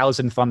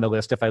 8,000th on the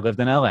list if I lived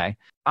in LA.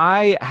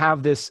 I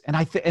have this, and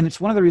it's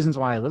one of the reasons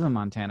why I live in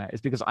Montana, is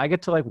because I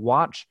get to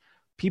watch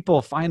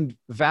people find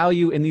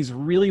value in these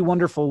really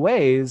wonderful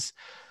ways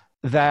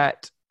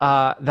that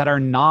are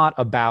not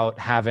about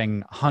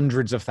having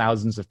hundreds of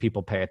thousands of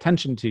people pay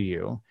attention to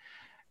you.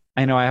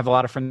 I know I have a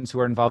lot of friends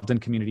who are involved in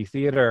community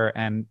theater,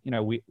 and,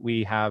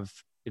 we have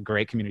a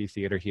great community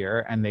theater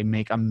here, and they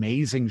make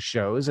amazing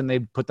shows, and they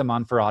put them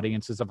on for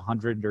audiences of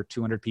 100 or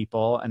 200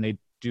 people, and they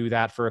do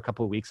that for a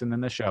couple of weeks, and then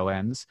the show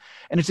ends.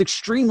 And it's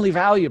extremely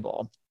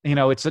valuable.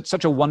 It's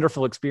such a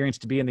wonderful experience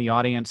to be in the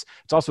audience.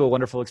 It's also a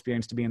wonderful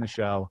experience to be in the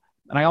show.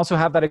 And I also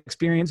have that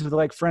experience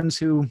with friends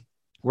who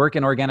work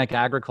in organic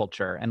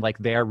agriculture, and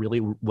they are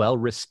really well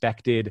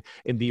respected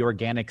in the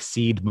organic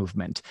seed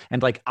movement.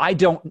 And I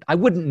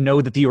wouldn't know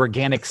that the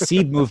organic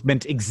seed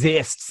movement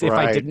exists if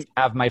I didn't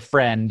have my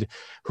friend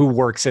who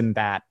works in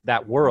that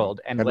world.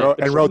 And wrote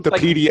the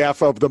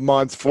PDF of the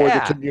month for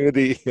the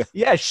community.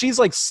 Yeah, she's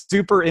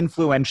super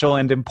influential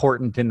and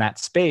important in that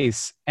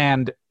space.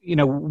 And,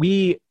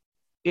 she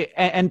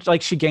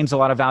gains a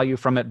lot of value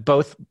from it,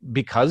 both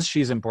because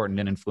she's important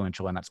and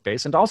influential in that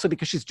space, and also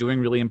because she's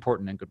doing really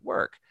important and good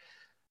work.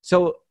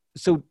 So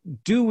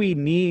do we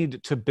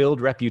need to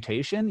build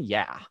reputation?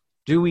 Yeah.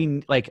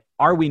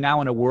 Are we now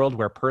in a world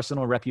where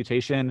personal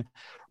reputation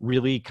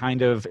really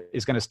kind of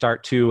is going to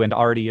start to, and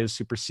already is,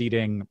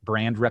 superseding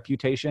brand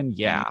reputation?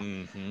 Yeah.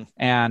 Mm-hmm.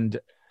 And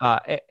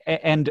I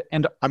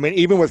mean,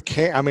 even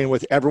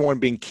with everyone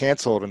being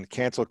canceled and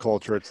cancel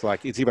culture,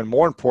 it's even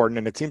more important.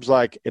 And it seems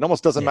like it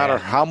almost doesn't matter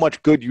how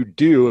much good you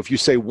do. If you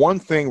say one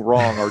thing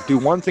wrong or do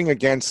one thing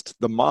against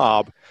the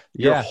mob,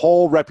 your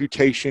whole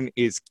reputation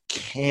is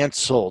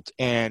canceled.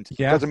 And it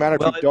doesn't matter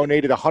if you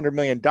donated $100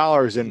 million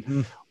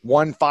and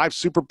won 5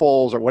 Super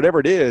Bowls or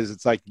whatever it is.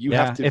 It's you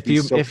have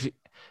to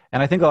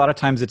and I think a lot of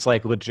times it's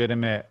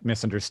legitimate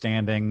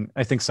misunderstanding.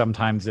 I think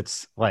sometimes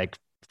it's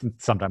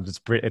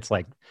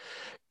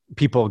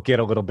people get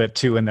a little bit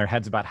too in their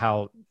heads about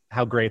how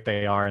great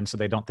they are, and so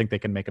they don't think they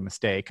can make a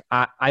mistake.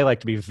 I like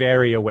to be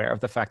very aware of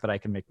the fact that I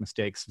can make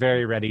mistakes,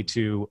 very ready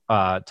to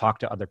talk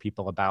to other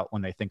people about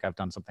when they think I've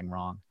done something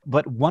wrong.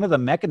 But one of the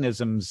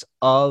mechanisms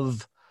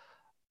of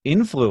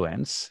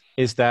influence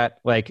is that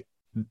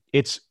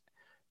it's,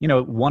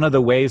 one of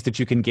the ways that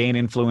you can gain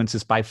influence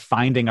is by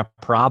finding a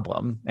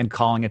problem and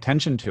calling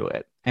attention to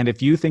it. And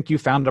if you think you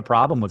found a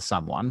problem with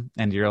someone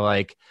and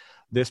you're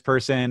this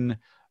person,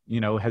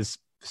 has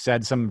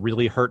said some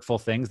really hurtful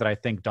things that I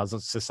think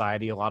does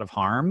society a lot of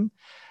harm,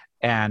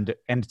 and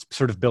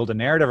sort of build a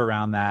narrative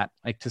around that,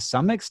 to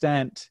some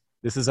extent,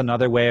 This is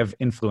another way of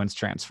influence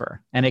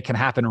transfer, and it can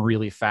happen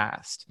really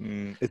fast.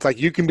 It's like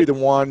you can be the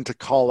one to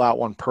call out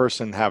one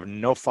person, have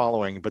no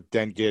following, but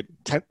then get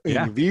 10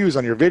 views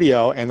on your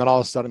video, and then all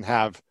of a sudden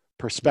have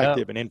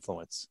perspective and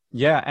influence.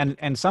 Yeah,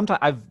 and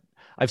sometimes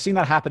I've seen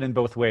that happen in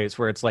both ways,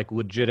 where it's like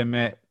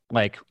legitimate,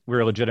 like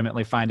we're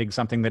legitimately finding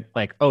something that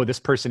like, oh, this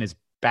person is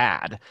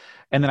bad.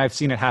 And then I've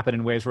seen it happen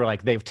in ways where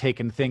like they've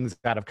taken things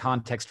out of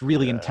context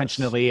really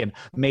intentionally and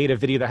made a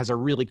video that has a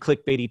really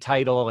clickbaity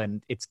title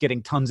and it's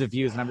getting tons of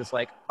views. And I'm just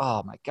like,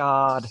 oh my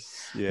God.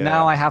 Yeah.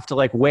 Now I have to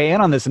like weigh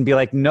in on this and be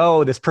like,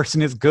 no, this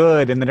person is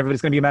good. And then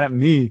everybody's going to be mad at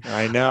me.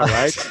 I know,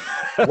 right?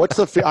 What's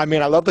the, I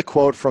mean, I love the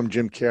quote from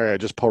Jim Carrey. I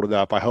just pulled it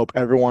up. I hope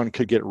everyone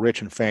could get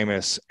rich and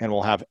famous and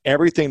will have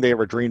everything they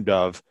ever dreamed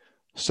of,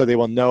 so they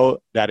will know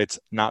that it's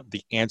not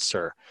the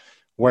answer.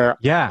 Where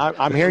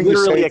I'm hearing you say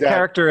literally a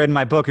character in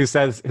my book who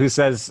says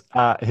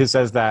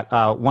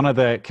that one of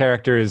the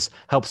characters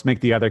helps make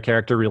the other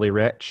character really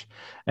rich,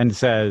 and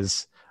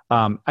says,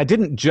 I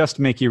didn't just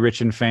make you rich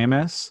and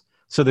famous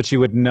so that you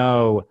would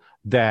know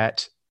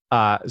that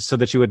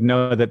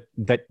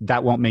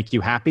that won't make you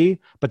happy,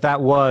 but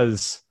that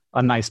was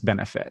a nice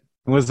benefit.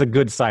 It was a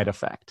good side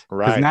effect.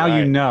 Because now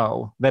you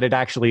know that it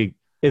actually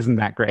isn't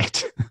that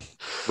great.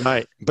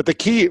 Right. But the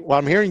key, what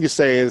I'm hearing you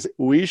say, is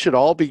we should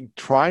all be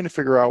trying to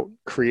figure out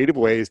creative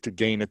ways to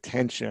gain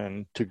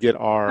attention, to get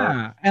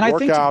our and I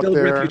think to build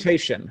there.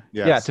 Reputation.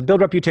 Yes. Yeah, to build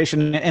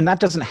reputation. And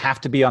that doesn't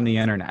have to be on the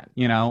internet,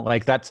 you know,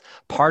 like that's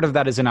part of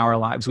that is in our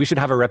lives. We should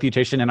have a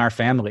reputation in our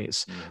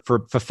families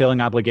for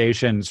fulfilling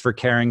obligations, for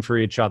caring for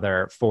each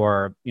other,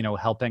 for, you know,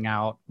 helping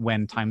out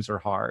when times are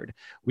hard.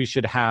 We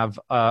should have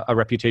a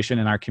reputation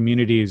in our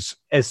communities,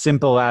 as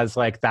simple as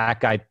like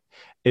that guy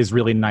is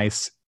really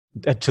nice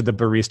to the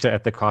barista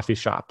at the coffee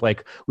shop.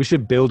 Like we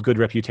should build good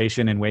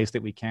reputation in ways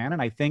that we can. And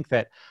I think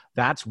that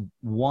that's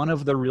one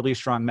of the really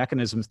strong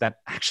mechanisms that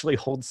actually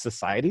holds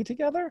society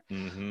together.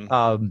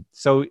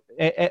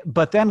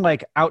 But then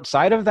like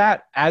outside of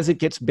that, as it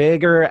gets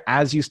bigger,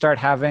 as you start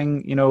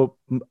having, you know,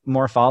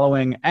 more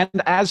following, and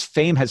as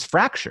fame has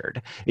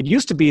fractured, it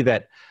used to be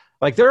that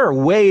like there are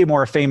way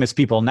more famous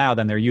people now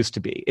than there used to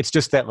be. It's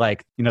just that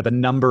like, you know, the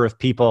number of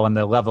people and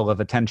the level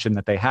of attention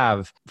that they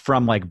have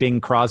from like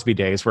Bing Crosby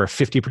days where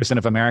 50%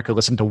 of America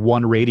listened to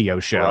one radio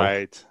show.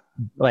 Right.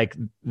 Like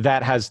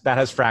that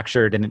has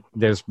fractured, and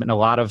there's been a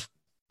lot of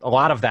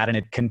that, and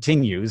it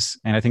continues.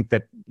 And I think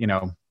that, you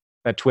know,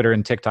 that Twitter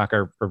and TikTok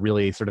are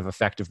really sort of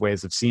effective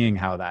ways of seeing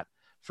how that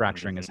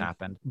fracturing has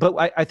happened.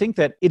 But I think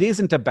that it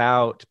isn't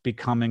about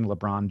becoming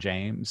LeBron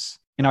James.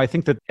 You know, I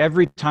think that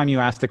every time you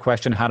ask the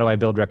question, how do I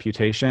build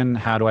reputation?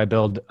 How do I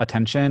build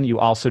attention? You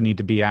also need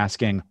to be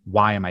asking,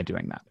 why am I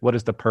doing that? What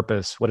is the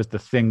purpose? What is the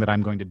thing that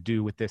I'm going to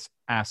do with this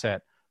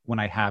asset when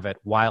I have it,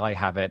 while I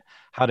have it?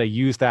 How to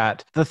use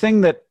that? The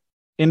thing that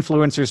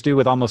influencers do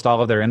with almost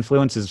all of their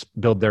influence is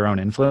build their own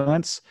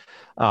influence.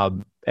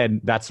 And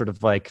that's sort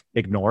of like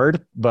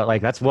ignored, but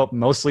like that's what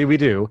mostly we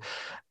do.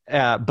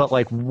 But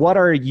like, what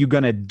are you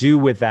going to do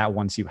with that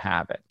once you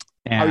have it?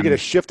 And how are you going to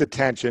shift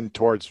attention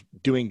towards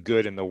doing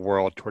good in the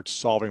world, towards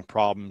solving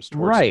problems,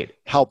 towards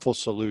helpful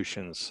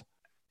solutions?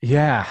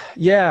 Yeah.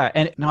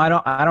 And no,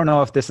 I don't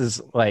know if this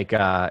is like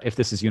if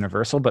this is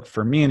universal, but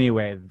for me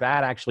anyway,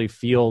 that actually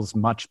feels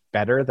much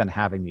better than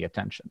having the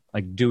attention,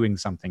 like doing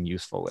something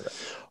useful with it.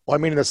 Well, I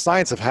mean, the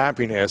science of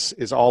happiness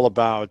is all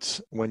about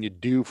when you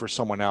do for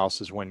someone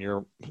else is when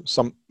you're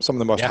some of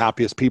the most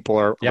happiest people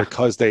are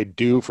because they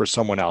do for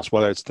someone else,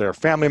 whether it's their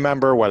family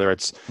member, whether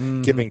it's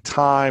giving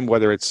time,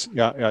 whether it's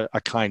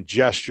a kind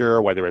gesture,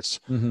 whether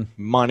it's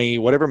money,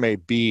 whatever it may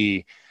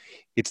be.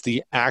 It's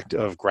the act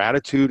of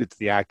gratitude. It's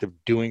the act of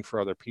doing for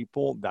other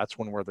people. That's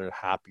when we're the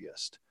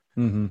happiest.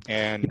 And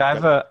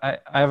I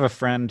have a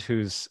friend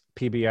who's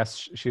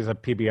PBS. She's a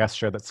PBS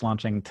show that's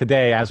launching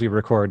today as we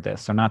record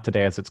this. So not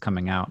today as it's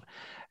coming out.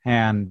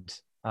 And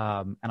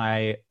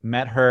I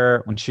met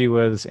her when she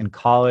was in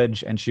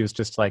college, and she was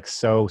just like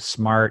so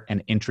smart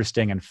and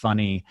interesting and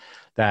funny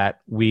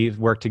that we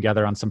worked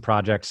together on some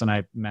projects, and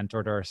I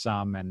mentored her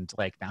some, and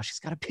like now she's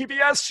got a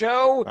PBS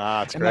show.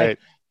 That's great.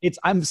 Like,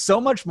 I'm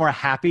so much more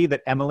happy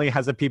that Emily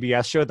has a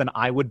PBS show than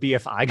I would be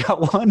if I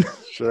got one.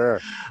 Sure.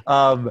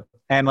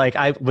 And like,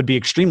 I would be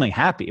extremely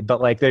happy, but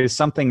like, there's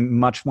something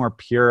much more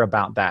pure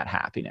about that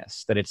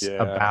happiness, that it's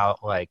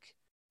about like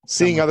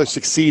seeing others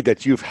succeed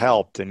that you've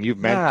helped and you've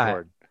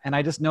mentored. And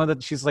I just know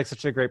that she's like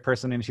such a great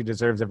person, and she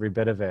deserves every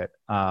bit of it.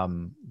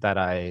 That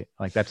I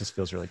like, that just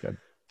feels really good.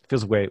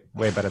 Feels way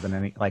better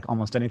than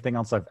almost anything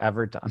else I've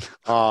ever done.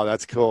 Oh,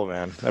 that's cool,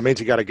 man. That means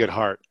you got a good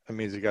heart. That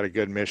means you got a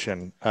good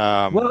mission.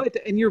 But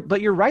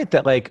you're right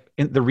that like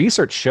the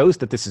research shows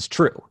that this is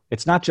true.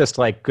 It's not just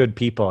like good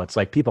people. It's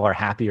like people are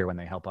happier when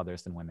they help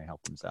others than when they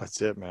help themselves.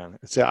 That's it, man.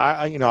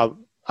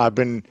 I've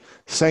been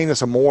saying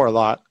this a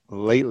lot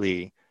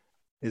lately,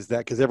 is that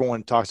because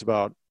everyone talks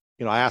about,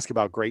 I ask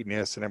about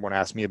greatness and everyone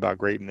asks me about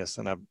greatness.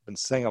 And I've been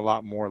saying a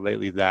lot more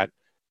lately that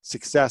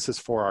success is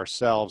for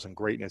ourselves and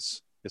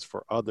greatness is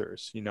for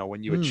others. You know,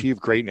 when you achieve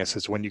greatness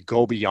is when you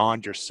go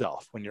beyond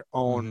yourself, when your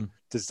own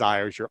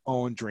desires, your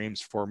own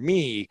dreams, for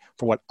me,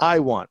 for what I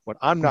want, what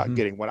I'm not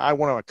getting, what I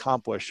want to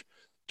accomplish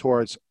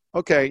towards,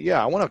 okay,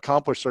 yeah, I want to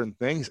accomplish certain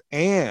things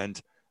and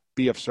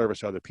be of service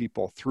to other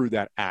people through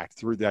that act,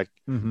 through that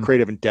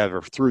creative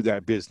endeavor, through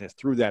that business,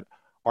 through that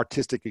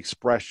artistic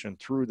expression,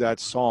 through that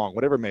song,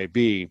 whatever it may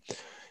be.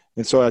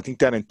 And so I think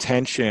that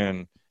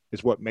intention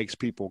is what makes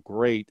people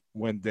great,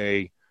 when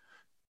they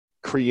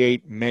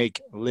create, make,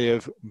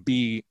 live,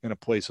 be in a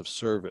place of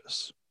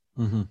service.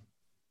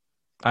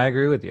 I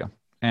agree with you.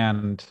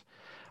 And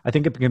I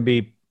think it can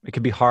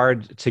be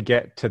hard to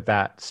get to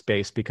that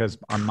space, because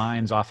our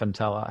minds often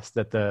tell us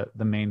that the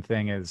main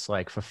thing is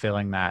like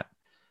fulfilling that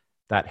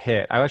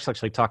hit. I was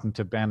actually talking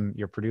to Ben,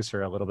 your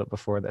producer, a little bit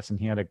before this, and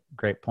he had a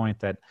great point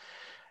that,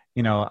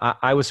 you know,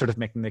 I was sort of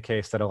making the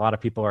case that a lot of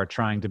people are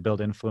trying to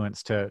build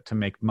influence to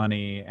make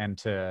money and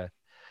to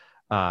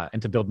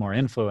build more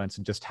influence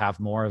and just have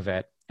more of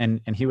it.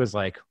 And he was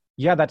like,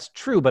 yeah, that's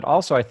true. But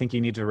also I think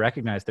you need to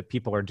recognize that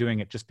people are doing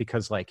it just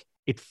because like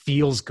it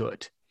feels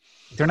good.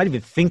 They're not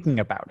even thinking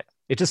about it.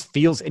 It just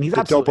feels, and he's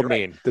absolutely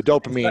right. The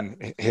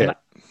dopamine hit.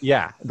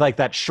 Yeah. Like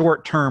that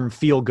short-term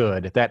feel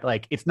good that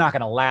like, it's not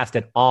going to last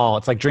at all.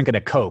 It's like drinking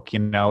a Coke, you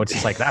know, it's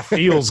just like, that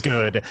feels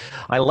good.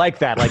 I like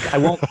that. Like I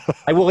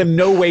will in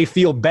no way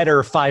feel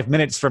better 5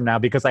 minutes from now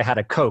because I had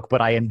a Coke, but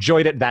I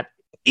enjoyed it that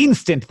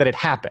instant that it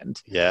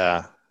happened.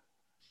 Yeah.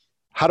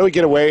 How do we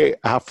get away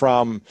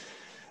from,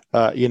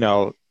 you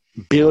know,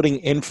 building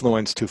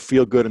influence to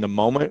feel good in the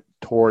moment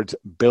towards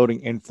building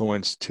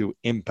influence to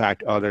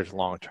impact others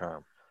long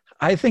term?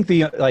 I think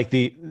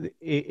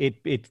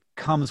it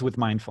comes with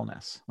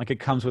mindfulness. Like it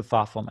comes with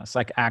thoughtfulness,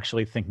 like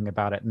actually thinking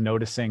about it,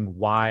 noticing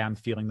why I'm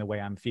feeling the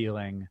way I'm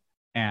feeling.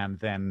 And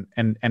then,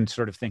 and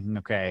sort of thinking,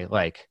 okay,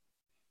 like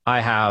I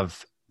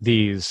have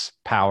these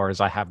powers,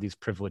 I have these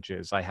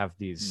privileges, I have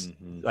these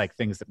like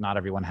things that not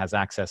everyone has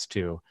access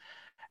to.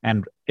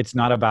 And it's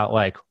not about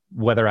like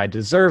whether I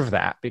deserve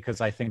that, because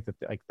I think that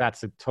like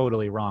that's a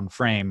totally wrong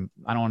frame.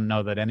 I don't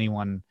know that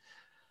anyone,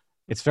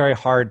 it's very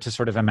hard to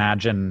sort of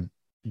imagine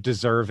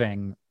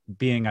deserving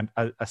being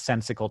a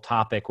sensical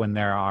topic when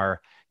there are,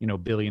 you know,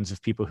 billions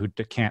of people who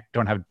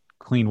don't have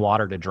clean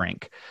water to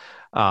drink.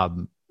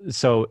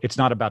 So it's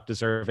not about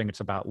deserving.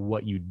 It's about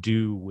what you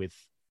do with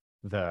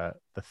the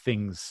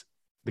things,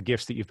 the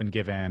gifts that you've been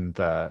given,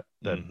 the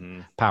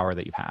power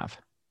that you have.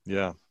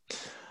 Yeah.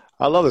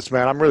 I love this,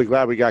 man. I'm really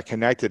glad we got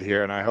connected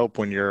here. And I hope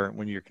when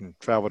you can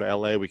travel to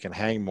LA, we can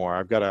hang more.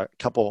 I've got a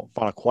couple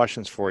final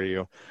questions for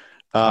you.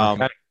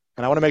 Okay.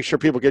 And I want to make sure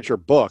people get your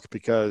book,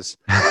 because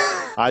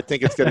I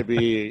think it's going to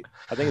be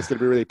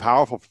really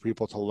powerful for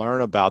people to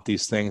learn about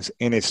these things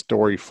in a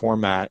story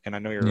format. And I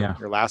know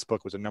your last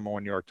book was a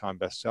 #1 New York Times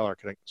bestseller,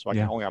 so I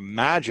can only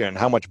imagine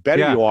how much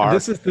better you are.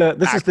 This is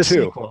the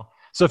sequel.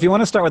 So if you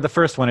want to start with the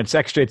first one, it's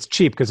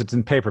cheap because it's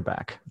in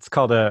paperback. It's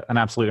called An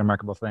Absolutely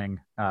Remarkable Thing.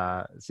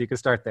 So you can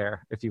start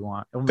there if you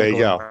want. There you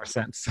go.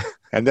 Sense.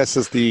 And this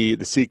is the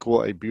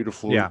sequel, a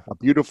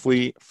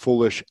beautifully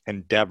foolish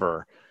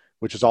endeavor,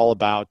 which is all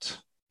about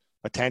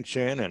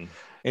attention and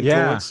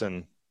influence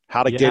and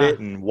how to get it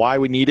and why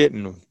we need it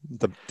and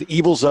the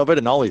evils of it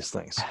and all these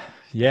things.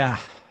 Yeah.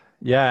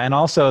 Yeah. And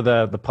also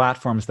the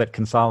platforms that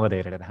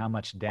consolidated it, how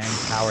much dang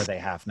power they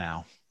have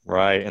now.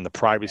 Right. And the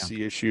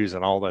privacy issues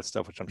and all that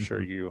stuff, which I'm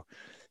sure you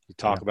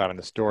talk about in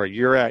the story.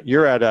 You're at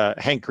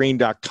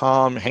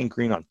hankgreen.com, Hank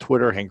Green on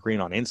Twitter, Hank Green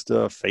on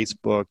Insta,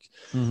 Facebook.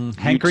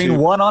 Hank Green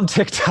 1 on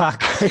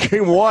TikTok. Hank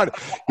Green 1.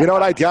 You know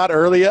what I got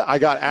earlier? I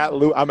got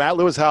I'm at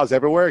Lewis Howes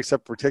everywhere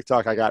except for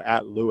TikTok. I got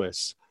at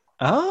Lewis.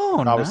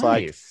 Oh, I was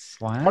like,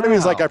 wow. Part of me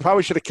is like, I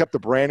probably should have kept the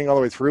branding all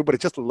the way through, but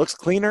it just looks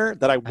cleaner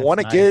that I want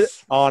to get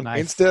on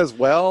Insta as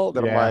well.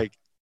 That I'm like,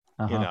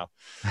 you know.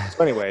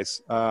 So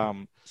anyways,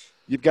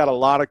 you've got a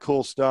lot of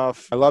cool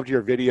stuff. I loved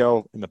your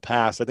video in the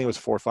past. I think it was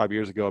 4 or 5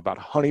 years ago about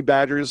honey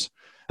badgers.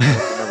 I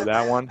don't remember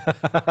that one.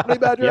 Honey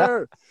badger.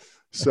 Yeah.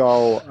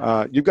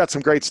 So you've got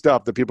some great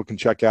stuff that people can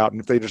check out. And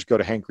if they just go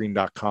to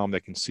hankgreen.com, they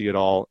can see it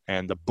all.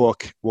 And the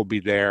book will be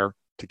there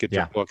to get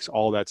your books,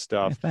 all that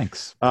stuff. Yeah,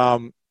 thanks. I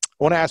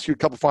want to ask you a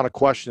couple final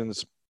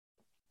questions.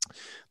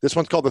 This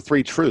one's called The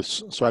Three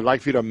Truths. So I'd like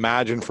for you to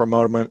imagine for a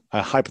moment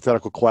a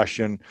hypothetical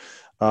question.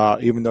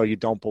 Even though you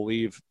don't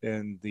believe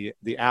in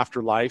the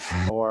afterlife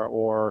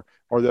or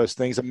those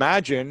things.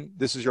 Imagine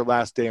this is your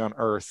last day on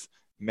earth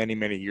many,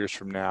 many years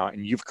from now,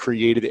 and you've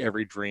created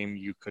every dream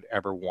you could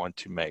ever want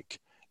to make.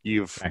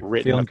 You've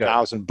written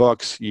 1,000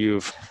 books.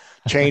 You've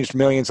changed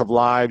millions of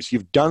lives.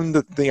 You've done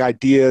the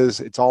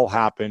ideas. It's all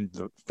happened.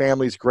 The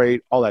family's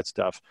great, all that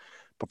stuff.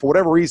 But for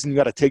whatever reason, you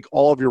got to take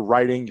all of your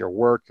writing, your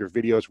work, your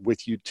videos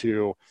with you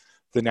to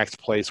the next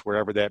place,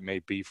 wherever that may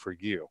be for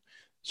you.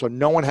 So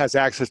no one has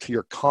access to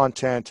your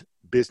content,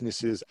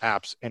 businesses,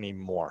 apps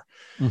anymore.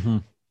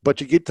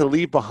 But you get to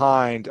leave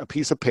behind a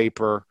piece of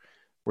paper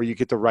where you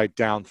get to write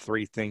down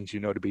 3 things you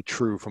know to be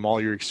true from all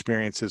your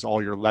experiences,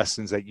 all your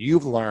lessons that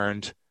you've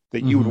learned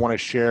that you would want to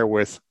share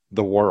with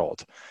the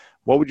world.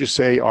 What would you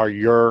say are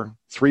your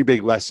 3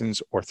 big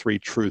lessons or 3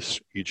 truths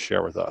you'd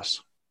share with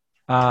us?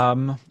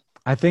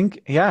 I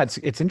think, yeah,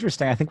 it's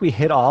interesting. I think we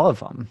hit all of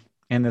them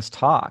in this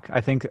talk.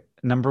 I think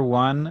number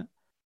one,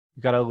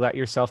 you got to let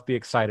yourself be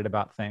excited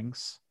about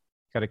things.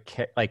 You got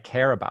to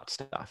care about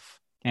stuff,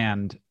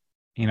 and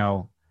you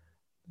know,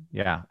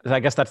 yeah. I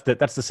guess that's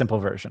the simple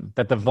version.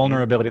 That the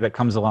vulnerability that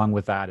comes along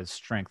with that is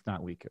strength,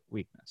 not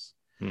weakness.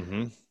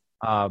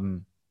 Mm-hmm.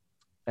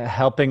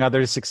 Helping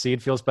others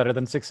succeed feels better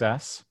than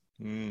success.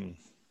 Mm.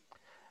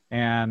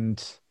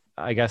 And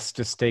I guess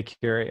just stay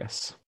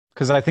curious,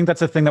 because I think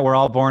that's a thing that we're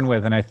all born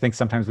with, and I think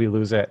sometimes we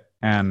lose it.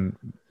 And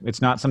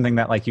it's not something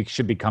that like you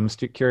should become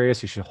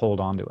curious. You should hold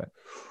on to it.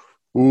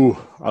 Ooh,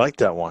 I like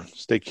that one.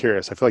 Stay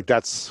curious. I feel like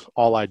that's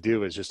all I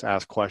do is just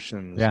ask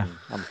questions. Yeah.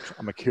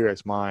 I'm a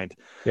curious mind.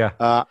 Yeah.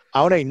 I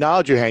want to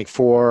acknowledge you, Hank,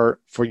 for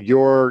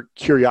your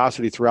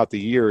curiosity throughout the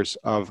years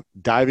of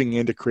diving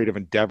into creative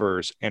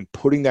endeavors and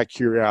putting that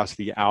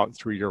curiosity out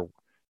through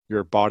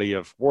your body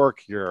of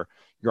work, your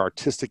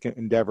artistic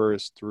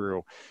endeavors,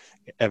 through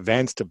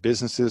events to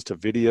businesses to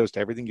videos to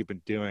everything you've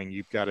been doing.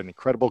 You've got an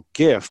incredible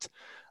gift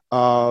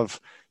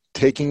of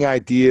taking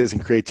ideas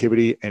and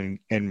creativity and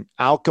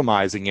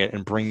alchemizing it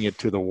and bringing it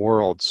to the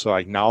world. So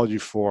I acknowledge you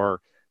for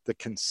the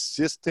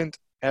consistent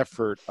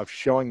effort of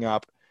showing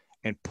up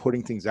and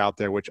putting things out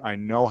there, which I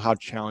know how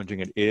challenging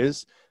it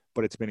is,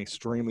 but it's been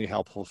extremely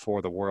helpful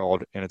for the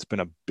world, and it's been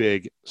a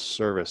big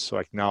service. So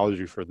I acknowledge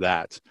you for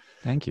that.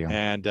 Thank you.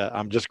 And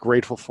I'm just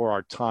grateful for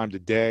our time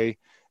today.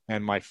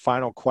 And my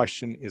final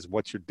question is,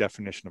 what's your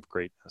definition of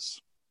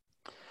greatness?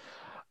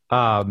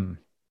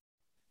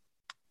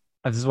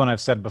 This is one I've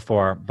said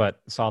before,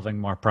 but solving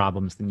more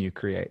problems than you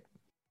create.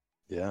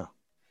 Yeah.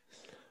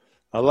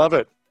 I love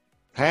it.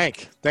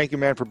 Hank, thank you,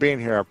 man, for being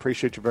here. I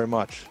appreciate you very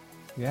much.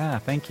 Yeah,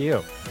 thank you.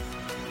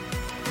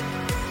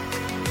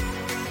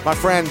 My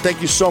friend,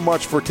 thank you so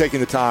much for taking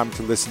the time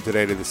to listen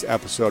today to this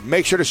episode.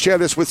 Make sure to share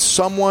this with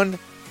someone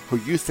who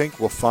you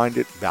think will find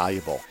it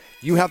valuable.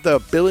 You have the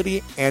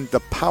ability and the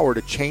power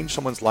to change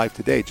someone's life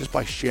today just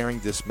by sharing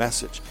this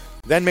message.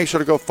 Then make sure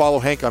to go follow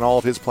Hank on all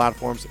of his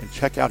platforms and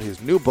check out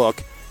his new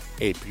book,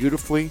 A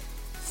Beautifully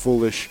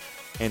Foolish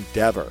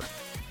Endeavor.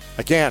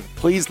 Again,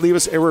 please leave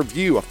us a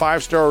review. A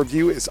 5-star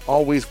review is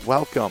always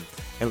welcome.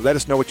 And let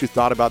us know what you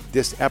thought about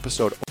this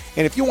episode.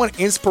 And if you want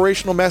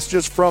inspirational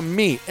messages from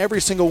me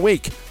every single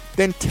week,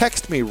 then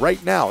text me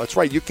right now. That's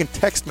right, you can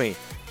text me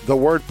the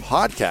word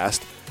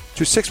podcast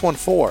to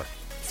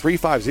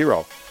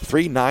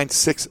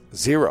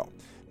 614-350-3960.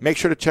 Make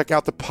sure to check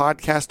out the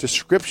podcast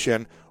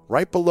description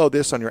right below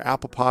this on your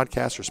Apple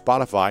Podcasts or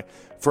Spotify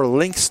for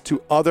links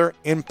to other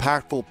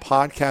impactful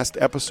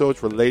podcast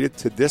episodes related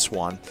to this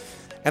one.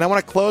 And I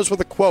want to close with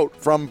a quote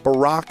from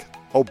Barack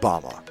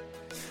Obama.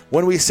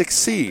 When we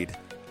succeed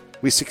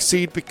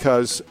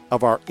because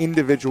of our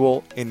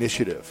individual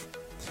initiative,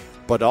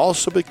 but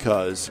also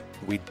because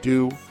we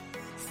do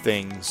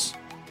things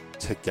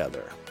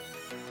together.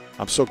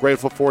 I'm so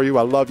grateful for you.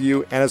 I love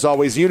you. And as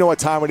always, you know what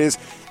time it is.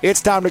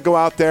 It's time to go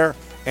out there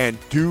and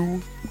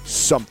do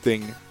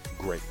something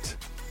great.